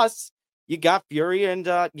 Plus, you got Fury and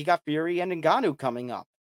Ngannou coming up.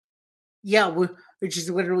 Yeah, which is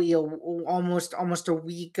literally almost a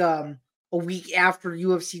week after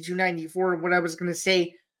UFC 294. And what I was going to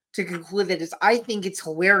say to conclude that is, I think it's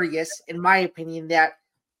hilarious, in my opinion, that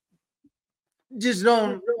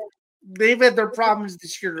they've had their problems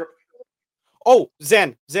this year. Oh,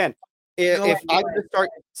 Zen. If I'm gonna start,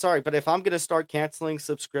 sorry, but if I'm gonna start canceling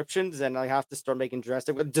subscriptions, then I have to start making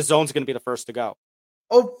drastic. DAZN's gonna be the first to go.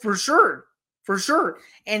 Oh, for sure.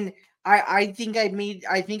 And I think I've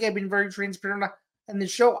been very transparent on the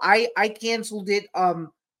show. I canceled it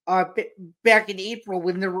back in April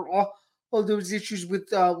when there were all those issues with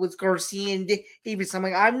Garcia and Davis. I'm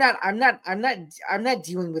like, I'm not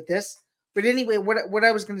dealing with this. But anyway, what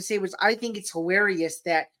I was going to say was, I think it's hilarious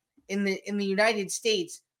that in the United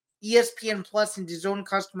States, ESPN Plus and DAZN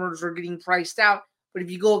customers are getting priced out. But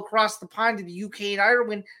if you go across the pond to the UK and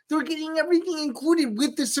Ireland, they're getting everything included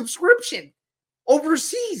with the subscription.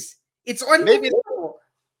 Overseas, it's unbelievable.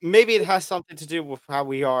 Maybe it has something to do with how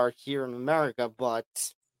we are here in America, but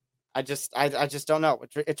I just don't know.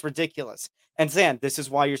 It's ridiculous. And Zan, this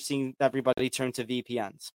is why you're seeing everybody turn to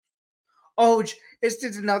VPNs. Oh, this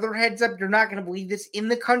is another heads up. You're not going to believe this. In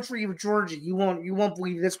the country of Georgia, you won't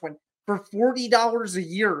believe this one. For $40 a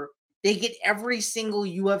year, they get every single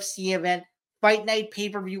UFC event, fight night,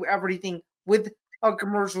 pay-per-view, everything with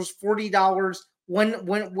commercials. $40,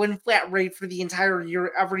 one flat rate for the entire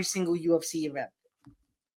year, every single UFC event.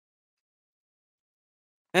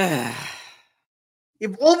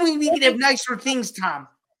 If only we could have nicer things, Tom.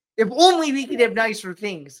 If only we could have nicer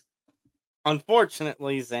things.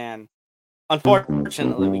 Unfortunately, Zan.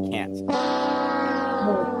 Unfortunately, we can't.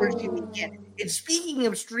 No, unfortunately, we can't. And speaking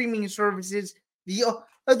of streaming services, the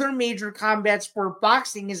other major combat sport,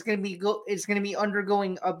 boxing, is going to be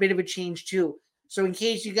undergoing a bit of a change too. So, in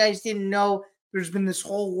case you guys didn't know, there's been this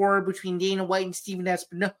whole war between Dana White and Steven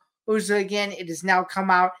Espinosa. Again, it has now come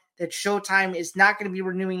out that Showtime is not going to be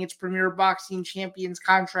renewing its Premier Boxing Champions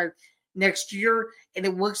contract next year, and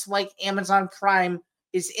it looks like Amazon Prime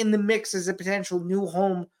is in the mix as a potential new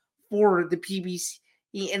home for the PBC,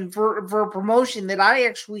 and for a promotion that I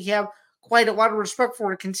actually have quite a lot of respect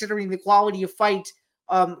for, considering the quality of fight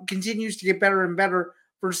continues to get better and better.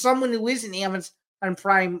 For someone who is an Amazon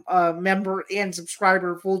Prime member and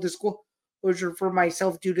subscriber, full exposure for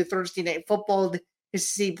myself due to Thursday Night Football.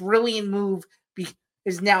 This is a brilliant move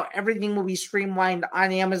because now everything will be streamlined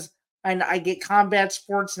on Amazon. And I get combat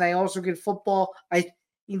sports and I also get football. I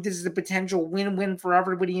think this is a potential win-win for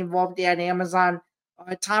everybody involved at Amazon.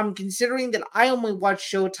 Tom, considering that I only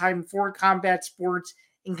watch Showtime for combat sports,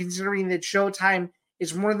 and considering that Showtime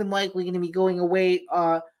is more than likely going to be going away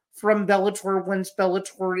from Bellator once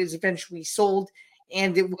Bellator is eventually sold,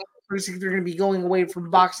 and it looks like they're going to be going away from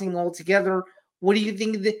boxing altogether. What do you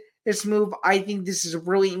think of this move? I think this is a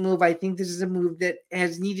brilliant move. I think this is a move that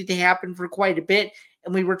has needed to happen for quite a bit.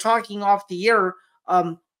 And we were talking off the air,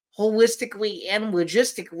 holistically and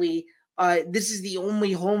logistically, this is the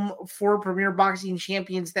only home for Premier Boxing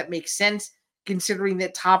Champions that makes sense, considering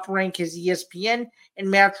that Top Rank has ESPN and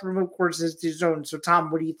Matchroom, of course, is DAZN. So, Tom,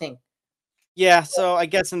 what do you think? Yeah, so I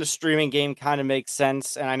guess in the streaming game kind of makes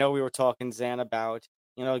sense. And I know we were talking, Zan, about,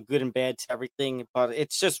 good and bad to everything, but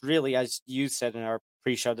it's just really, as you said in our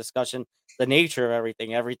pre-show discussion, the nature of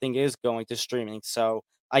everything. Everything is going to streaming. So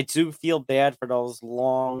I do feel bad for those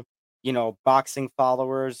long, boxing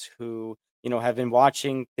followers who, have been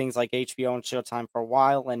watching things like HBO and Showtime for a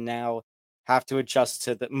while and now have to adjust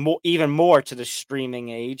to even more to the streaming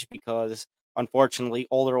age because unfortunately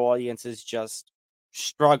older audiences just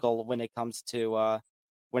struggle when it comes to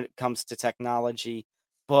technology.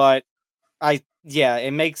 But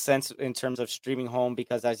it makes sense in terms of streaming home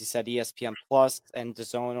because, as you said, ESPN Plus and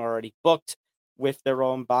DAZN are already booked with their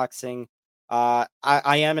own boxing. I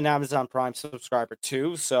am an Amazon Prime subscriber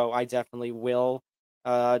too, so I definitely will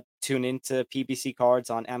tune into PBC cards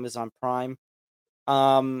on Amazon Prime.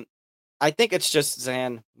 I think it's just,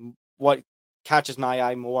 Zan, what catches my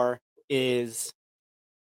eye more is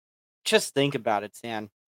just think about it, Zan.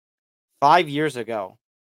 5 years ago,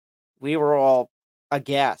 we were all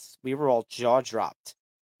aghast. We were all jaw dropped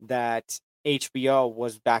that HBO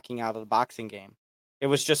was backing out of the boxing game. It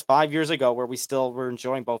was just 5 years ago where we still were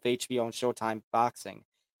enjoying both HBO and Showtime boxing.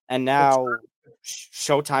 And now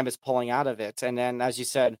Showtime is pulling out of it. And then, as you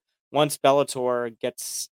said, once Bellator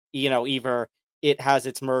gets, either it has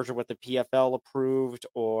its merger with the PFL approved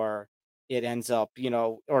or it ends up,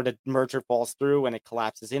 or the merger falls through and it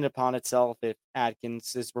collapses in upon itself if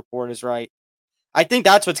Adkins' report is right. I think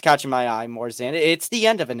that's what's catching my eye more, Zan. It's the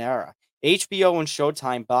end of an era. HBO and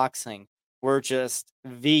Showtime boxing were just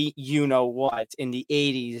the what in the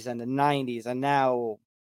 80s and the 90s, and now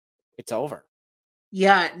it's over.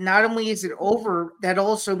 Yeah, not only is it over, that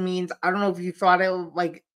also means I don't know if you thought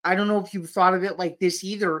of it like this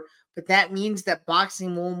either, but that means that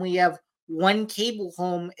boxing will only have one cable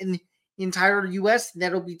home in the entire US, and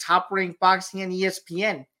that'll be Top Rank Boxing on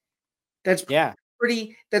ESPN. That's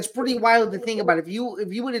pretty wild to think about. If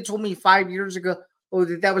you would have told me 5 years ago,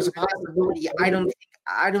 that was a possibility, I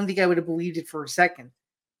don't think I would have believed it for a second.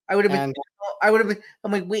 I would have been.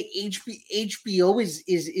 I'm like, wait, HBO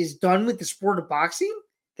is done with the sport of boxing?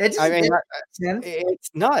 That just makes sense. It's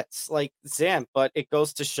nuts, like, Zan. But it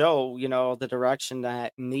goes to show, the direction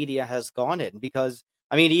that media has gone in. Because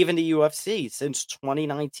even the UFC since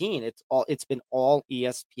 2019, it's been all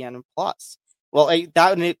ESPN and Plus. Well,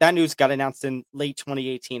 that news got announced in late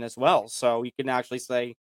 2018 as well. So you can actually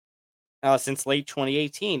say, since late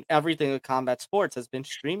 2018, everything with combat sports has been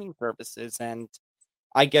streaming services, and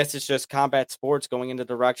I guess it's just combat sports going in the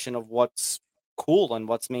direction of what's cool and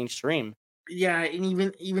what's mainstream. Yeah,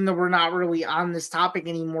 and even though we're not really on this topic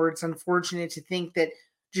anymore, it's unfortunate to think that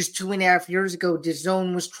just 2.5 years ago,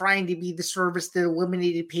 DAZN was trying to be the service that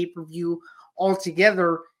eliminated pay-per-view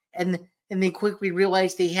altogether, and they quickly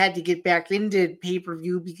realized they had to get back into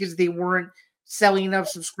pay-per-view because they weren't selling enough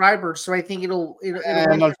subscribers. So I think it'll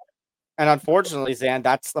and unfortunately, Zan,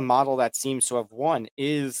 that's the model that seems to have won,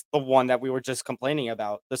 is the one that we were just complaining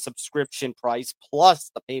about, the subscription price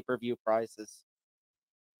plus the pay-per-view prices.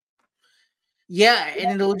 Yeah,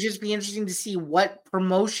 and it'll just be interesting to see what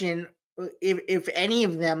promotion, if any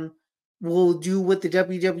of them, will do what the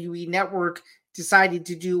WWE Network decided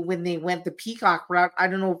to do when they went the Peacock route. I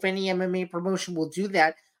don't know if any MMA promotion will do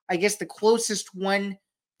that. I guess the closest one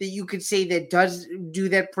that you could say that does do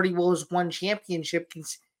that pretty well is One Championship,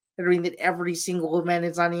 considering that every single event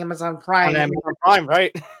is on Amazon Prime. On Amazon Prime,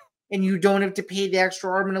 right? And you don't have to pay the extra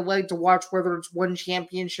arm and a leg to watch whether it's One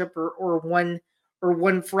Championship or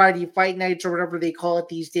one Friday fight nights or whatever they call it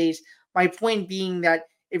these days. My point being that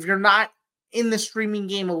if you're not in the streaming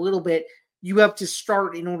game a little bit, you have to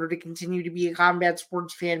start in order to continue to be a combat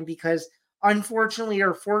sports fan because unfortunately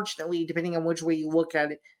or fortunately, depending on which way you look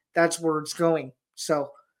at it, that's where it's going.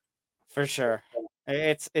 So for sure.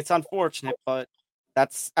 It's unfortunate, but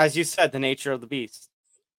that's, as you said, the nature of the beast.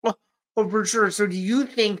 Well, for sure. So do you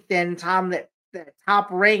think then, Tom, that that Top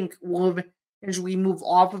Rank will eventually move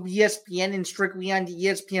off of ESPN and strictly onto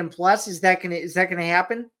ESPN Plus? Is that gonna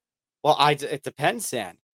happen? Well, it depends,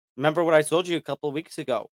 Sam. Remember what I told you a couple of weeks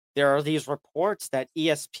ago? There are these reports that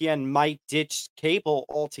ESPN might ditch cable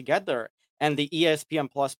altogether, and the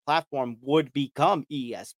ESPN Plus platform would become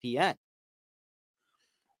ESPN.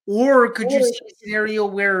 Or could you see a scenario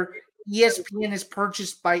where ESPN is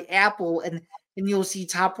purchased by Apple and you'll see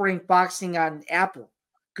Top Rank Boxing on Apple?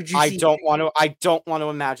 Could you I see? don't want to. I don't want to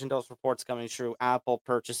imagine those reports coming true. Apple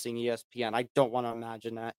purchasing ESPN. I don't want to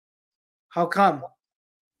imagine that How come?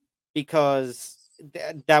 because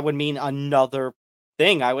that would mean another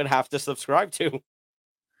thing I would have to subscribe to.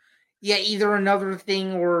 Yeah, either another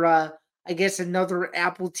thing or I guess another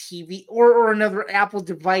Apple TV or another Apple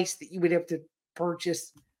device that you would have to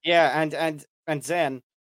purchase. Yeah, and Zen,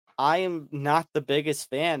 I am not the biggest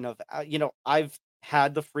fan of. I've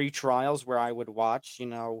had the free trials where I would watch.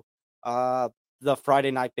 Uh, the Friday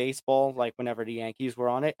Night Baseball, like whenever the Yankees were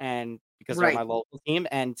on it, and because they're my Right. local team,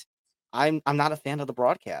 and I'm not a fan of the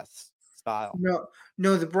broadcast style.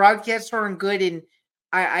 No, the broadcasts aren't good, and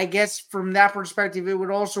I guess from that perspective, it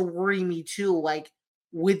would also worry me too. Like,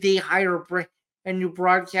 would they hire a new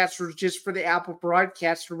broadcaster just for the Apple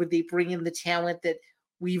broadcast, or would they bring in the talent that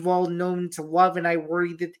we've all known to love? And I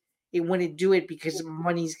worry that they wouldn't do it because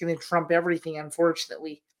money's going to trump everything,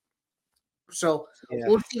 unfortunately. So Yeah.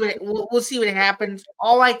 we'll see what happens.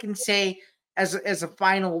 All I can say as a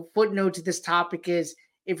final footnote to this topic is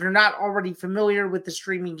if you're not already familiar with the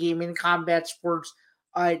streaming game in combat sports,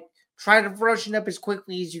 try to freshen up as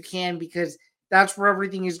quickly as you can because that's where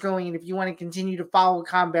everything is going. And if you want to continue to follow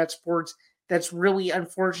combat sports, that's really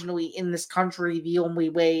unfortunately in this country the only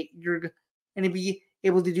way you're going to be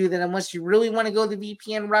able to do that. Unless you really want to go the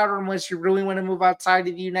VPN route, or unless you really want to move outside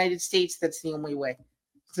of the United States, that's the only way.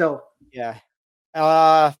 So Yeah.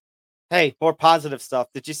 Hey, more positive stuff.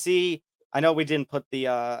 Did you see? I know we didn't put the.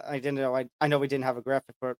 I didn't know. I know we didn't have a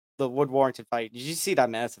graphic for the Wood Warrington fight. Did you see that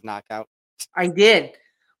massive knockout? I did.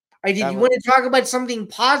 I did. That You was. want to talk about something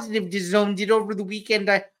positive DAZN did over the weekend?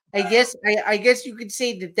 I guess you could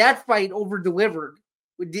say that fight over delivered.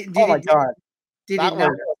 Oh my god, Did that it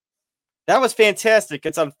not? that was fantastic.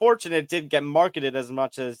 It's unfortunate it didn't get marketed as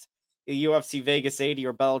much as UFC Vegas 80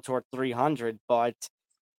 or Bellator 300, but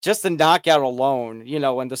just the knockout alone,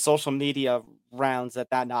 and the social media rounds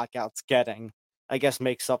that knockout's getting, I guess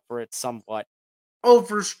makes up for it somewhat. Oh,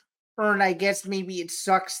 for sure. And I guess maybe it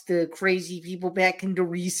sucks the crazy people back into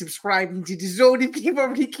resubscribing to DAZN if you've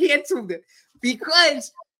already canceled it.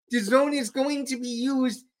 Because DAZN is going to be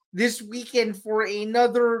used this weekend for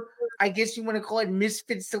another, I guess you want to call it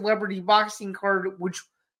Misfit Celebrity Boxing card, which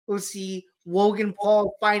we'll see Logan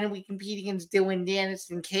Paul finally compete against Dylan Dennis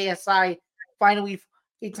and KSI finally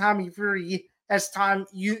Tommy Fury. As Tom,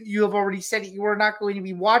 you have already said it, you are not going to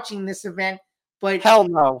be watching this event, but Hell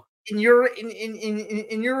no. in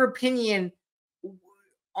your opinion,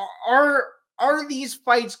 are these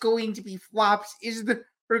fights going to be flops? Is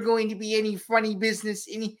there going to be any funny business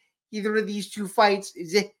in either of these two fights?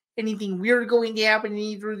 Is it anything weird going to happen in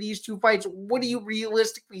either of these two fights? What do you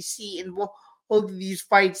realistically see in both of these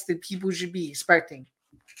fights that people should be expecting?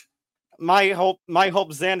 My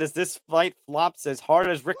hope, Zan, is this fight flops as hard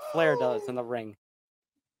as Ric Flair does in the ring.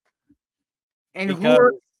 And because...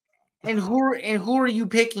 who are you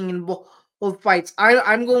picking in both fights?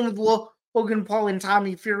 I'm going with Logan Paul and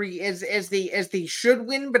Tommy Fury as they should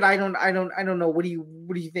win, but I don't know. What do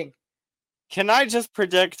you think? Can I just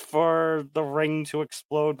predict for the ring to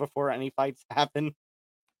explode before any fights happen?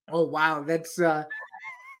 Oh wow, that's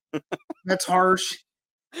harsh.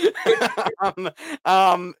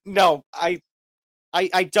 No, I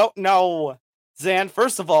don't know, Zan.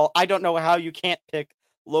 First of all, I don't know how you can't pick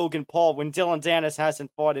Logan Paul when Dylan Dennis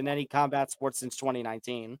hasn't fought in any combat sports since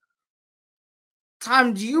 2019.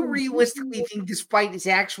 Tom, do you realistically think this fight is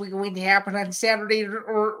actually going to happen on Saturday,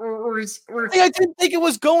 or I didn't think it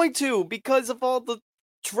was going to because of all the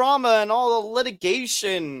drama and all the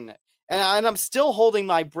litigation, and I'm still holding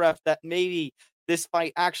my breath that maybe this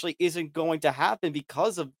fight actually isn't going to happen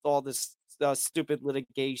because of all this stupid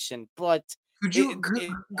litigation. But could you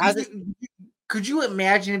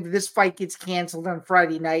imagine if this fight gets canceled on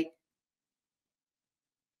Friday night?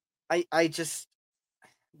 I just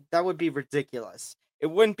that would be ridiculous. It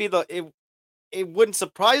wouldn't be it wouldn't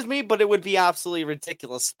surprise me, but it would be absolutely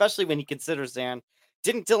ridiculous, especially when you consider, Zan,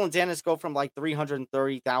 didn't Dylan Dennis go from like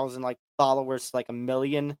 330,000 like followers to like 1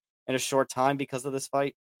 million in a short time because of this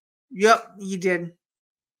fight? Yep, he did.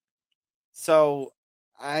 So,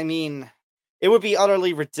 I mean, it would be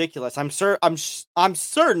utterly ridiculous. I'm sure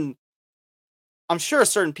certain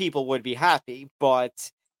people would be happy,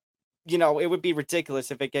 but it would be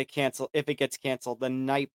ridiculous if it gets canceled the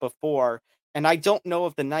night before. And I don't know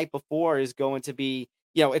if the night before is going to be,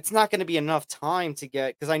 it's not going to be enough time to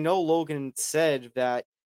get, because I know Logan said that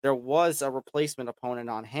there was a replacement opponent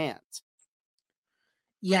on hand.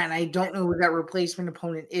 Yeah, and I don't know who that replacement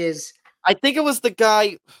opponent is. I think it was the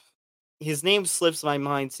guy, his name slips my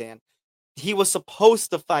mind, Sam. He was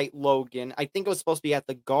supposed to fight Logan. I think it was supposed to be at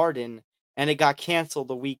the Garden, and it got canceled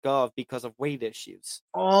the week of because of weight issues.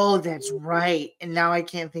 Oh, that's right. And now I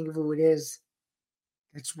can't think of who it is.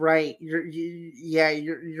 That's right.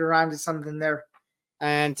 You're onto something there.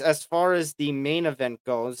 And as far as the main event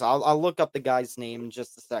goes, I'll look up the guy's name in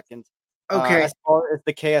just a second. Okay. As far as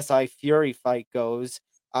the KSI Fury fight goes,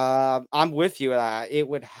 I'm with you. It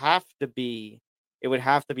would have to be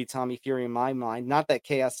Tommy Fury in my mind. Not that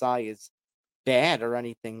KSI is bad or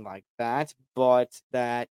anything like that, but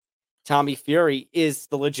that Tommy Fury is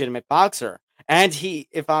the legitimate boxer. And he,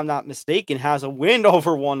 if I'm not mistaken, has a win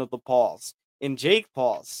over one of the Pauls in Jake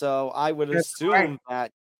Paul. So I would assume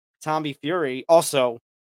that Tommy Fury, also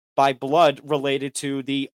by blood related to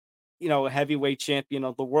the, heavyweight champion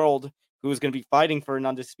of the world, who is going to be fighting for an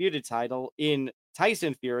undisputed title in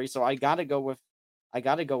Tyson Fury. So I gotta go with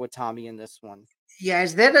Tommy in this one. Yeah,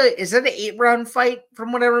 is that an 8-round fight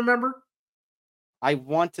from what I remember? I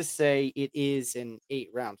want to say it is an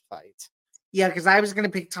 8-round fight. Yeah, because I was going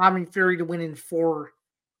to pick Tommy Fury to win in 4,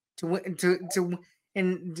 to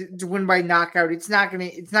win by knockout. It's not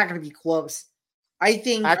gonna be close. I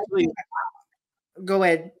think. Actually, go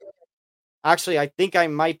ahead. Actually, I think I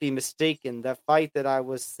might be mistaken. The fight that I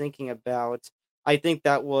was thinking about, I think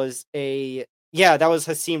that was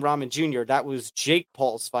Hasim Rahman Jr. That was Jake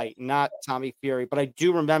Paul's fight, not Tommy Fury. But I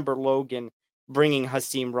do remember Logan bringing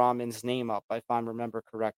Hasim Rahman's name up, if I remember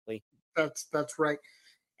correctly. That's right.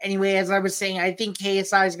 Anyway, as I was saying, I think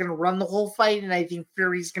KSI is going to run the whole fight, and I think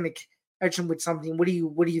Fury's going to catch him with something. What do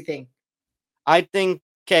you think? I think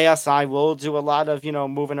KSI will do a lot of,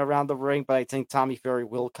 moving around the ring, but I think Tommy Fury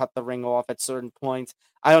will cut the ring off at certain points.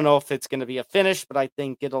 I don't know if it's going to be a finish, but I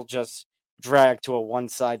think it'll just drag to a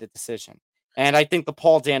one-sided decision. And I think the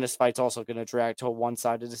Paul Danis fight's also going to drag to a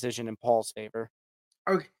one-sided decision in Paul's favor.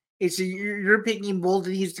 Okay, so you're picking both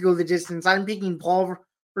of these to go the distance. I'm picking Paul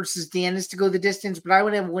versus Danis to go the distance, but I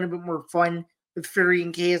would have a little bit more fun with Fury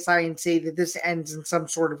and KSI and say that this ends in some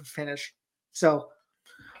sort of a finish. So,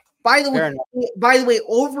 by the way,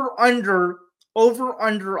 over under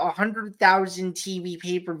 100,000 TV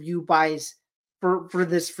pay-per-view buys for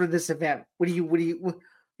this event. What do you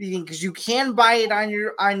think? Because you can buy it on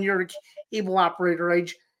your cable operator. I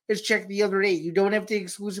just checked the other day. You don't have to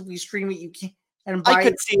exclusively stream it. You can and buy I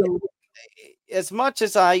could see it. As much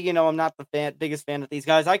as I'm not the biggest fan of these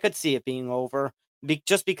guys, I could see it being over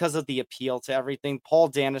just because of the appeal to everything.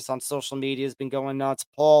 Paul Danis on social media has been going nuts.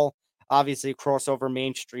 Paul, obviously, crossover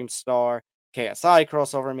mainstream star. KSI,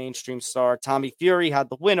 crossover mainstream star. Tommy Fury had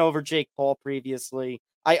the win over Jake Paul previously.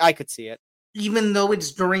 I could see it. Even though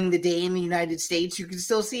it's during the day in the United States, you can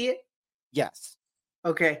still see it? Yes.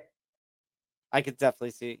 Okay. I could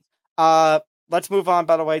definitely see. Let's move on,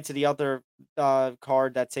 by the way, to the other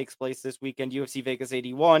card that takes place this weekend, UFC Vegas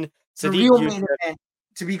 81. The real main event,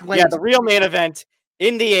 to be clear. Yeah, the real main event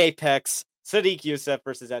in the Apex, Sadiq Youssef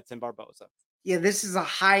versus Edson Barboza. Yeah, this is a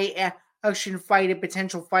high-action fight, a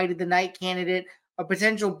potential fight of the night candidate, a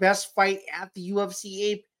potential best fight at the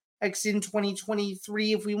UFC Apex in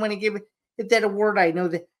 2023. If we want to give it that award, I know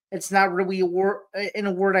that it's not really an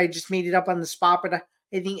award. I just made it up on the spot, but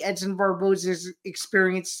I think Edson Barboza's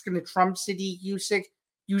experience is going to trump Sadiq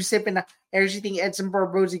Youssef, and I actually think Edson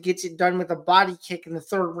Barboza gets it done with a body kick in the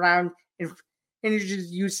third round and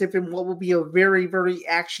finishes Youssef in what will be a very, very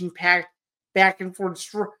action-packed back and forth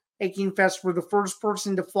striking fest where the first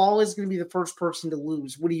person to fall is going to be the first person to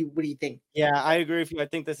lose. What do you think? Yeah, I agree with you. I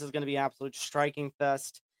think this is going to be an absolute striking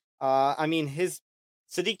fest.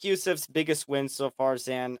 Sadiq Youssef's biggest wins so far,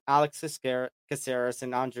 Zan, Alex Caceres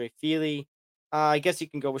and Andre Fili. I guess you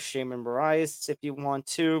can go with Shaman Moraes if you want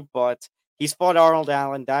to, but he's fought Arnold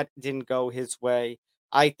Allen. That didn't go his way.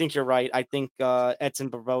 I think you're right. I think Edson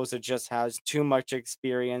Barboza just has too much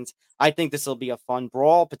experience. I think this will be a fun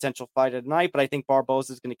brawl, potential fight at night, but I think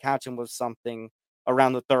Barboza is going to catch him with something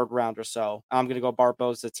around the third round or so. I'm going to go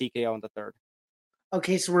Barboza TKO in the third.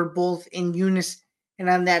 Okay, so we're both in unison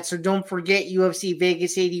on that. So don't forget UFC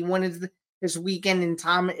Vegas 81 is this weekend. And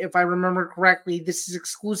Tom, if I remember correctly, this is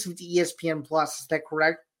exclusive to ESPN Plus. Is that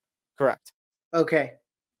correct? Correct. Okay.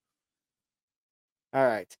 All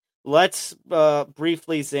right. Let's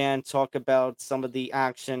briefly, Zan, talk about some of the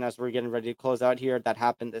action as we're getting ready to close out here that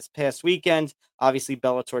happened this past weekend. Obviously,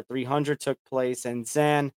 Bellator 300 took place, and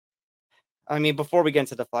Zan, I mean, before we get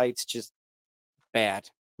into the fights, just bad,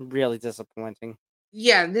 really disappointing.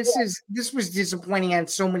 Yeah, this was disappointing on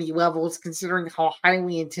so many levels, considering how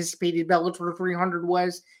highly anticipated Bellator 300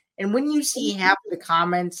 was. And when you see half of the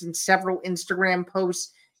comments and several Instagram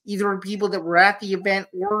posts, either of people that were at the event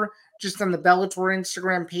or just on the Bellator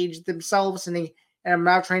Instagram page themselves, and I'm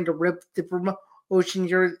not trying to rip the promotion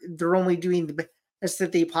here, they're only doing the best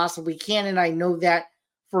that they possibly can, and I know that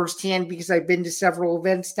firsthand because I've been to several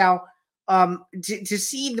events now. To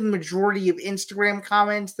see the majority of Instagram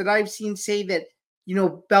comments that I've seen say that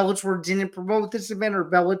Bellator didn't promote this event or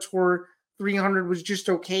Bellator 300 was just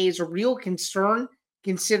okay is a real concern,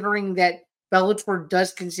 considering that Bellator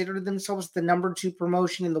does consider themselves the number 2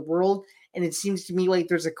 promotion in the world. And it seems to me like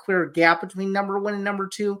there's a clear gap between number 1 and number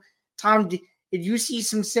 2. Tom, did you see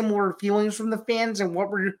some similar feelings from the fans? And what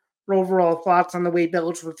were your overall thoughts on the way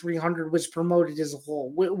Bellator 300 was promoted as a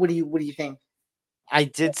whole? What do you think? I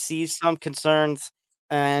did see some concerns,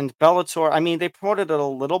 and Bellator, I mean, they promoted it a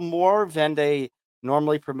little more than they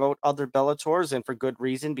normally promote other Bellators, and for good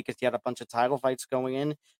reason, because you had a bunch of title fights going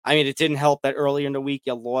in. I mean, it didn't help that earlier in the week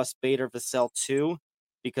you lost Bader Vassell too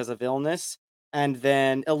because of illness, and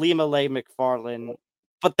then Elimele McFarlane.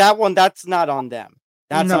 But that's not on them.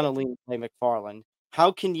 That's No, on Elimele McFarlane.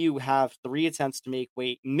 How can you have 3 attempts to make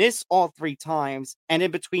weight, miss all 3 times, and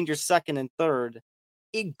in between your second and third,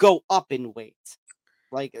 it go up in weight?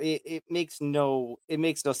 Like it makes no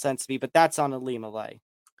sense to me, but that's on Elimele.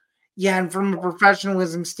 yeah, and from a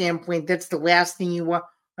professionalism standpoint, that's the last thing you want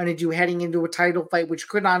to do heading into a title fight, which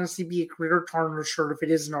could honestly be a career tarnisher if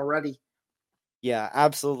it isn't already. Yeah,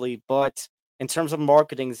 absolutely. But in terms of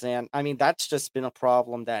marketing, Zan, I mean that's just been a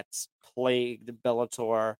problem that's plagued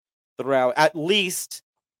Bellator throughout, at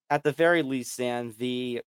the very least, Zan,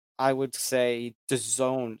 I would say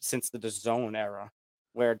since the DAZN era,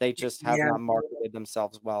 where they just have Yeah, not marketed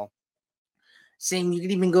themselves well. same. You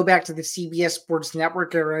could even go back to the CBS Sports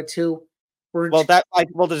Network era too, where Well, the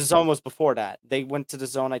DAZN was before that. They went to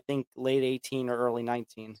DAZN, I think, late 18 or early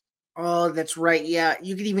 19. oh, that's right. Yeah,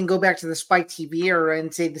 you could even go back to the Spike TV era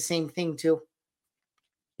and say the same thing too.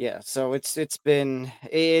 Yeah, so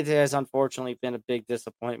it has unfortunately been a big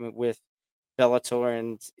disappointment with Bellator,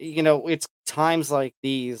 and it's times like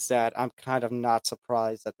these that I'm kind of not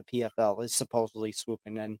surprised that the PFL is supposedly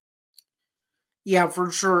swooping in. Yeah,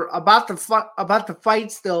 for sure. About the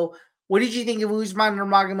fights though, what did you think of Usman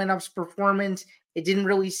Nurmagomedov's performance? It didn't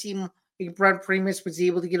really seem like Brent Primus was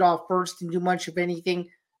able to get off first and do much of anything.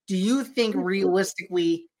 Do you think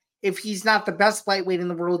realistically, if he's not the best lightweight in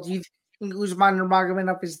the world, do you think Usman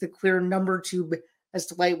Nurmagomedov is the clear number 2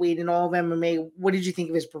 best lightweight in all of MMA? What did you think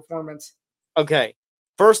of his performance? Okay,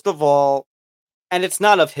 first of all, and it's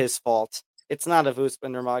not of his fault. It's not of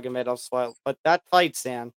Usman Nurmagomedov's fault, but that fight,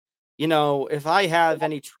 Sam. If I have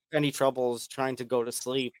any troubles trying to go to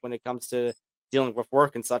sleep when it comes to dealing with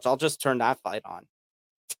work and such, I'll just turn that fight on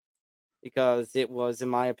because it was, in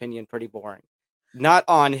my opinion, pretty boring. Not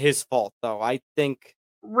on his fault, though.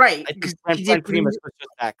 Right, I because think he did Brent Primus was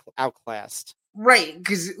just outclassed. right,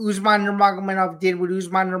 because Usman Nurmagomedov did what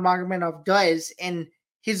Usman Nurmagomedov does, and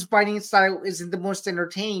his fighting style isn't the most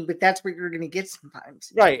entertaining, but that's what you're going to get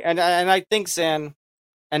sometimes. Right, and I think, Sam,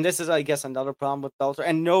 and this is, I guess, another problem with Bellator,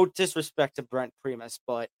 and no disrespect to Brent Primus,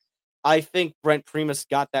 but I think Brent Primus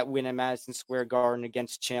got that win at Madison Square Garden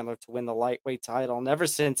against Chandler to win the lightweight title, and ever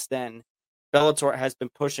since then, Bellator has been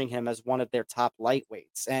pushing him as one of their top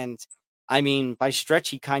lightweights, and I mean, by stretch,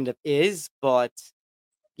 he kind of is, but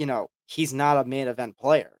he's not a main event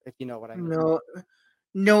player, if you know what I mean.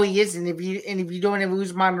 No, he isn't. If you don't have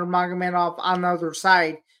Usman Nurmagomedov on the other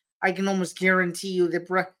side, I can almost guarantee you that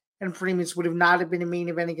Brent Primus would have not have been a main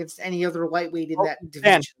event against any other lightweight in that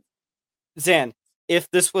division. Zan, if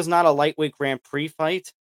this was not a lightweight Grand Prix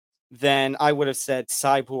fight, then I would have said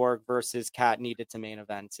Cyborg versus Cat needed to main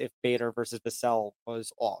event if Bader versus Vassell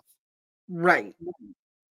was off. Right.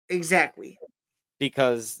 Exactly.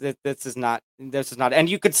 Because this is not, and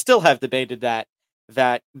you could still have debated that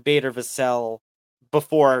Bader Vassell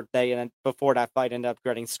before that fight ended up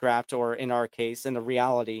getting scrapped, or in our case, in the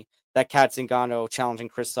reality that Cat Zingano challenging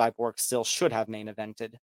Chris Cyborg still should have main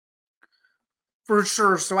evented. For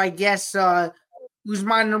sure. So I guess Usman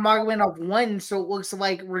Nurmagomedov won, so it looks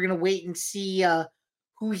like we're gonna wait and see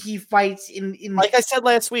who he fights in. Like I said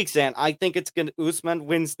last week, Zan, I think Usman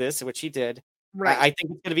wins this, which he did. Right. I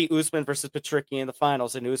think it's gonna be Usman versus Patricky in the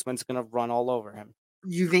finals, and Usman's gonna run all over him.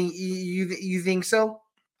 You think so?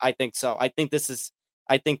 I think so. I think this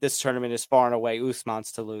tournament is far and away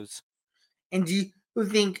Usman's to lose. And do you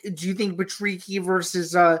think Patricky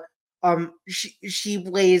versus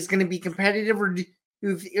Sheepley is going to be competitive, or do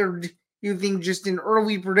You think just an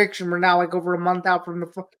early prediction? We're now like over a month out from the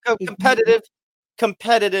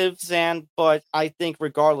competitive, Zan, but I think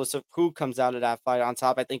regardless of who comes out of that fight on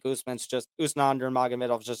top, I think Usman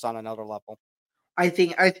Nurmagomedov's just on another level. I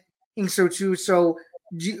think so too. So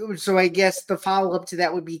I guess the follow up to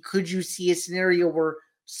that would be: could you see a scenario where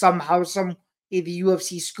somehow the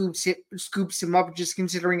UFC scoops him up, just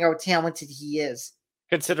considering how talented he is?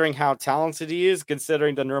 Considering how talented he is,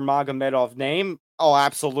 considering the Nurmagomedov name, oh,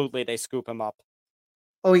 absolutely, they scoop him up.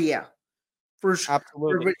 Oh yeah, for sure.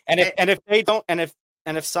 Absolutely. And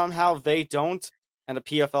if somehow they don't, and a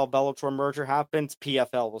PFL Bellator merger happens,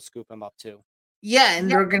 PFL will scoop him up too. Yeah,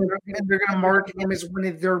 and they're gonna market him as one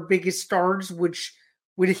of their biggest stars, which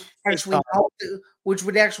would actually help. Which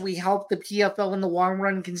would actually help the PFL in the long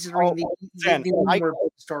run, considering they were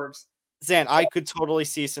stars. Zan, I could totally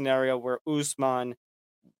see a scenario where Usman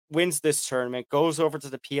wins this tournament, goes over to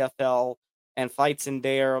the PFL and fights in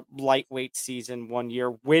their lightweight season 1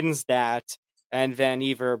 year, wins that, and then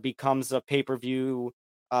either becomes a pay-per-view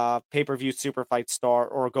super fight star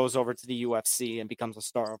or goes over to the UFC and becomes a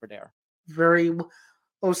star over there. Very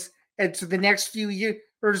close. And so the next few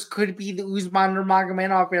years could be the Usman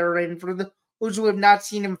Nurmagomedov era. And for those who have not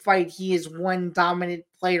seen him fight, he is one dominant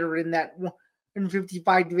player in that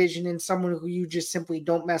 155 division and someone who you just simply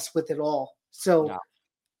don't mess with at all. So, no.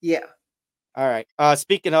 Yeah. All right.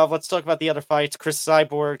 Speaking of, let's talk about the other fights. Chris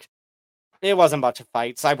Cyborg. It wasn't much of a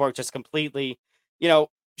fight. Cyborg just completely, anytime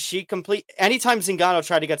Zingano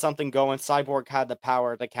tried to get something going, Cyborg had the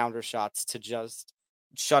power, the counter shots to just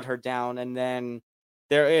shut her down. And then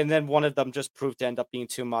one of them just proved to end up being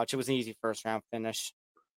too much. It was an easy first round finish.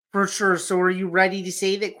 For sure. So are you ready to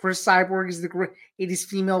say that Chris Cyborg is the greatest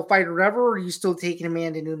female fighter ever, or are you still taking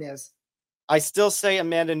Amanda Nunes? I still say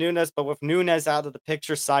Amanda Nunes, but with Nunes out of the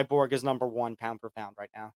picture, Cyborg is number one pound per pound right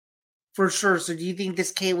now. For sure. So do you think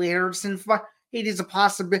this Kayla Harrison fight is a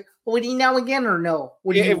possibility now again, or no?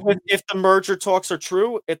 If the merger talks are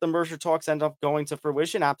true, if the merger talks end up going to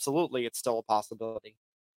fruition, absolutely, it's still a possibility.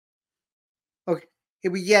 Okay.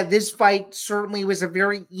 But yeah, this fight certainly was a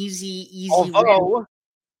very easy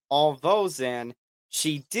Although, Zan,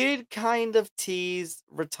 she did kind of tease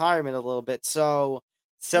retirement a little bit. So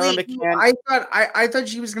Sarah McCann, I thought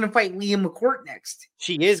she was going to fight Leah McCourt next.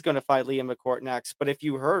 She is going to fight Leah McCourt next. But if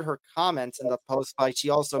you heard her comments in the post fight, she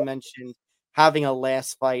also mentioned having a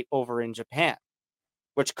last fight over in Japan,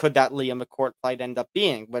 which could that Leah McCourt fight end up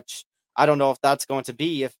being? Which I don't know if that's going to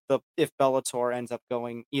be if Bellator ends up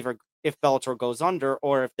going either if Bellator goes under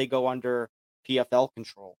or if they go under PFL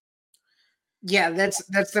control. Yeah, that's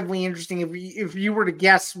definitely interesting. If you were to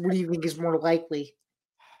guess, what do you think is more likely?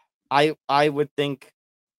 I would think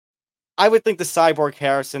the Cyborg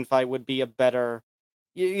Harrison fight would be a better.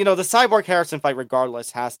 The Cyborg Harrison fight,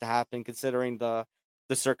 regardless, has to happen considering the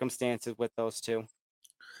circumstances with those two.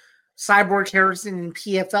 Cyborg Harrison in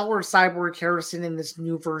PFL or Cyborg Harrison in this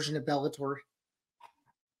new version of Bellator?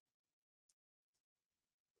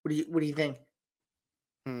 What do you think?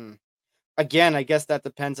 Again, I guess that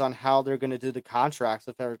depends on how they're going to do the contracts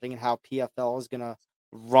with everything and how PFL is going to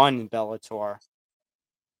run Bellator.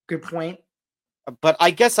 Good point. But I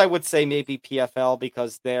guess I would say maybe PFL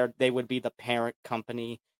because they would be the parent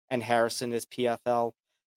company and Harrison is PFL.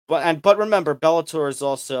 But remember, Bellator is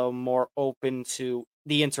also more open to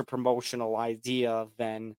the interpromotional idea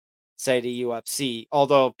than, say, the UFC.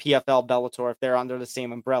 Although PFL, Bellator, if they're under the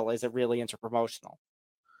same umbrella, is it really interpromotional?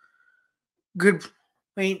 Good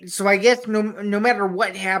point. So I guess no matter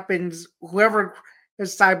what happens, whoever the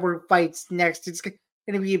Cyborg fights next, it's going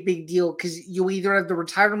to be a big deal because you'll either have the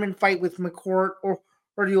retirement fight with McCourt or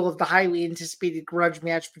you'll have the highly anticipated grudge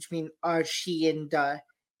match between she and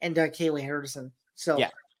Kayla Harrison. So yeah.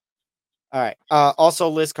 All right. Also,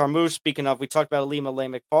 Liz Carmouche, speaking of, we talked about Alima Lay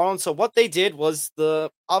McFarland. So what they did was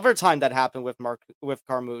the other time that happened with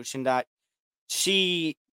Carmouche, in that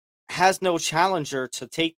she has no challenger to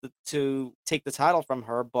take the title from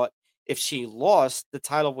her, but if she lost, the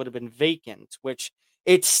title would have been vacant, which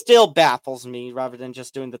it still baffles me rather than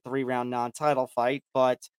just doing the 3-round non-title fight,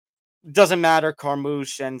 but it doesn't matter.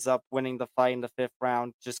 Carmouche ends up winning the fight in the 5th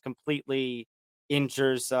round, just completely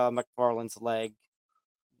injures McFarland's leg.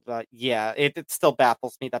 But yeah, it still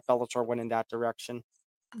baffles me that Bellator went in that direction.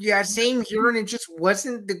 Yeah, same here, and it just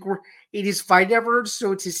wasn't the greatest fight ever.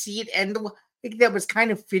 So to see it end, I think that was kind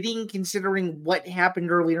of fitting considering what happened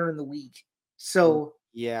earlier in the week. So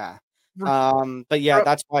yeah, but yeah,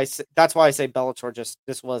 that's why I say Bellator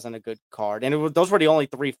this wasn't a good card, and those were the only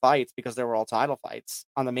 3 fights because they were all title fights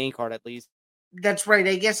on the main card at least. That's right.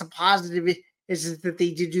 I guess a positive is that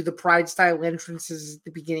they did do the Pride style entrances at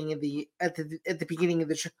the beginning of the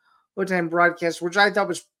Showtime broadcast, which I thought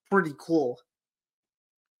was pretty cool.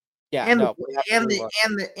 Yeah, And no,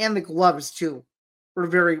 the gloves too were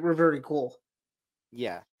very cool.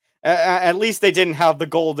 yeah. At least they didn't have the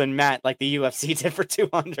golden mat like the UFC did for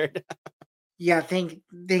 200. Yeah, thank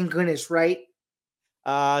goodness, right?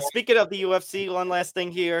 Speaking of the UFC, one last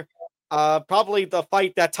thing here. Probably the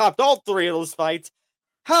fight that topped all three of those fights.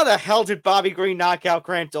 How the hell did Bobby Green knock out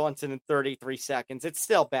Grant Dawson in 33 seconds? It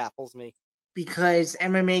still baffles me. Because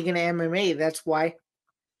MMA gonna MMA, that's why.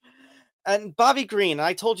 And Bobby Green,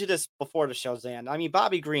 I told you this before the show, Zan. I mean,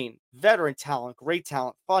 Bobby Green, veteran talent, great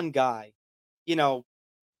talent, fun guy, you know,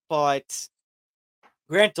 but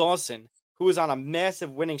Grant Dawson, who was on a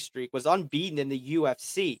massive winning streak, was unbeaten in the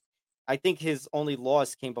UFC. I think his only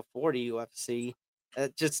loss came before the UFC.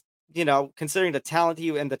 Just, considering the talent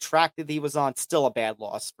and the track that he was on, still a bad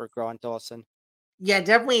loss for Grant Dawson. Yeah,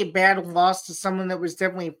 definitely a bad loss to someone that was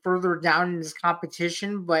definitely further down in his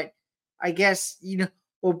competition. But I guess,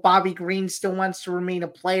 well, Bobby Green still wants to remain a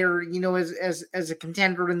player, as a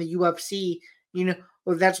contender in the UFC.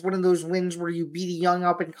 Well, that's one of those wins where you beat a young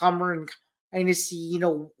up and comer and kind of see,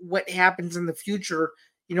 what happens in the future.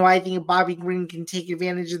 I think if Bobby Green can take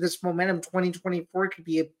advantage of this momentum, 2024 could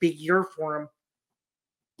be a big year for him.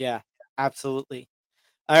 Yeah, absolutely.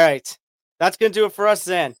 All right. That's going to do it for us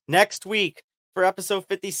then. Next week for episode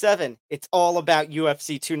 57, it's all about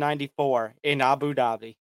UFC 294 in Abu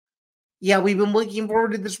Dhabi. Yeah, we've been looking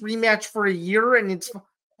forward to this rematch for a year,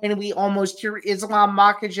 and we almost hear Islam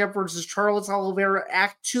Makhachev versus Charles Oliveira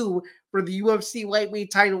Act 2 for the UFC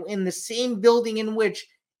lightweight title in the same building in which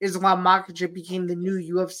Islam Makhachev became the new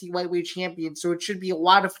UFC lightweight champion. So it should be a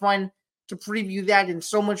lot of fun to preview that and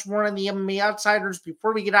so much more on the MMA Outsiders.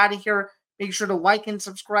 Before we get out of here, make sure to like and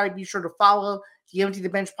subscribe. Be sure to follow the Empty the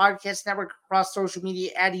Bench Podcast Network across social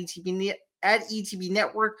media at ETB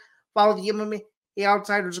Network. Follow the MMA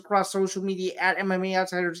Outsiders across social media at MMA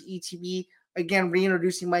Outsiders ETB. Again,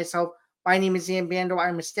 reintroducing myself. My name is Zan Bando.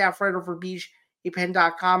 I'm a staff writer for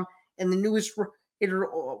BeachAPen.com and the newest writer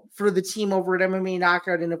for the team over at MMA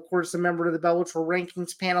Knockout, and of course, a member of the Bellator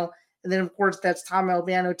Rankings panel. And then, of course, that's Tom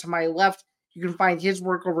Albano to my left. You can find his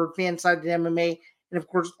work over at Fansided MMA, and of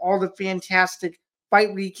course, all the fantastic fight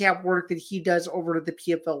recap work that he does over at the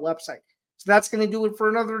PFL website. So that's going to do it for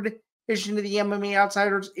another edition of the MMA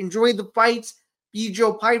Outsiders. Enjoy the fights. B.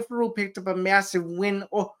 Joe Pyfer, who picked up a massive win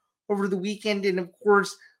over the weekend. And of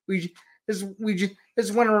course, we just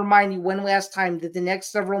want to remind you one last time that the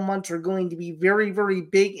next several months are going to be very, very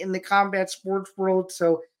big in the combat sports world.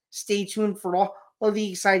 So stay tuned for all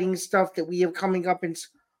the exciting stuff that we have coming up and so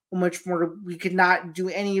much more. We could not do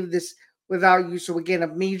any of this without you. So again, a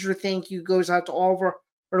major thank you goes out to all of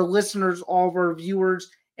our listeners, all of our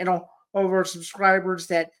viewers, and all of our subscribers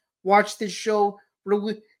that watch this show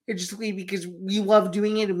religiously, because we love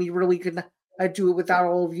doing it and we really could not do it without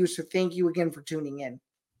all of you. So thank you again for tuning in.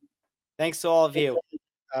 Thanks to all of you.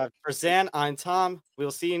 For Zan, I'm Tom.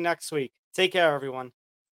 We'll see you next week. Take care, everyone.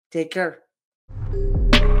 Take care.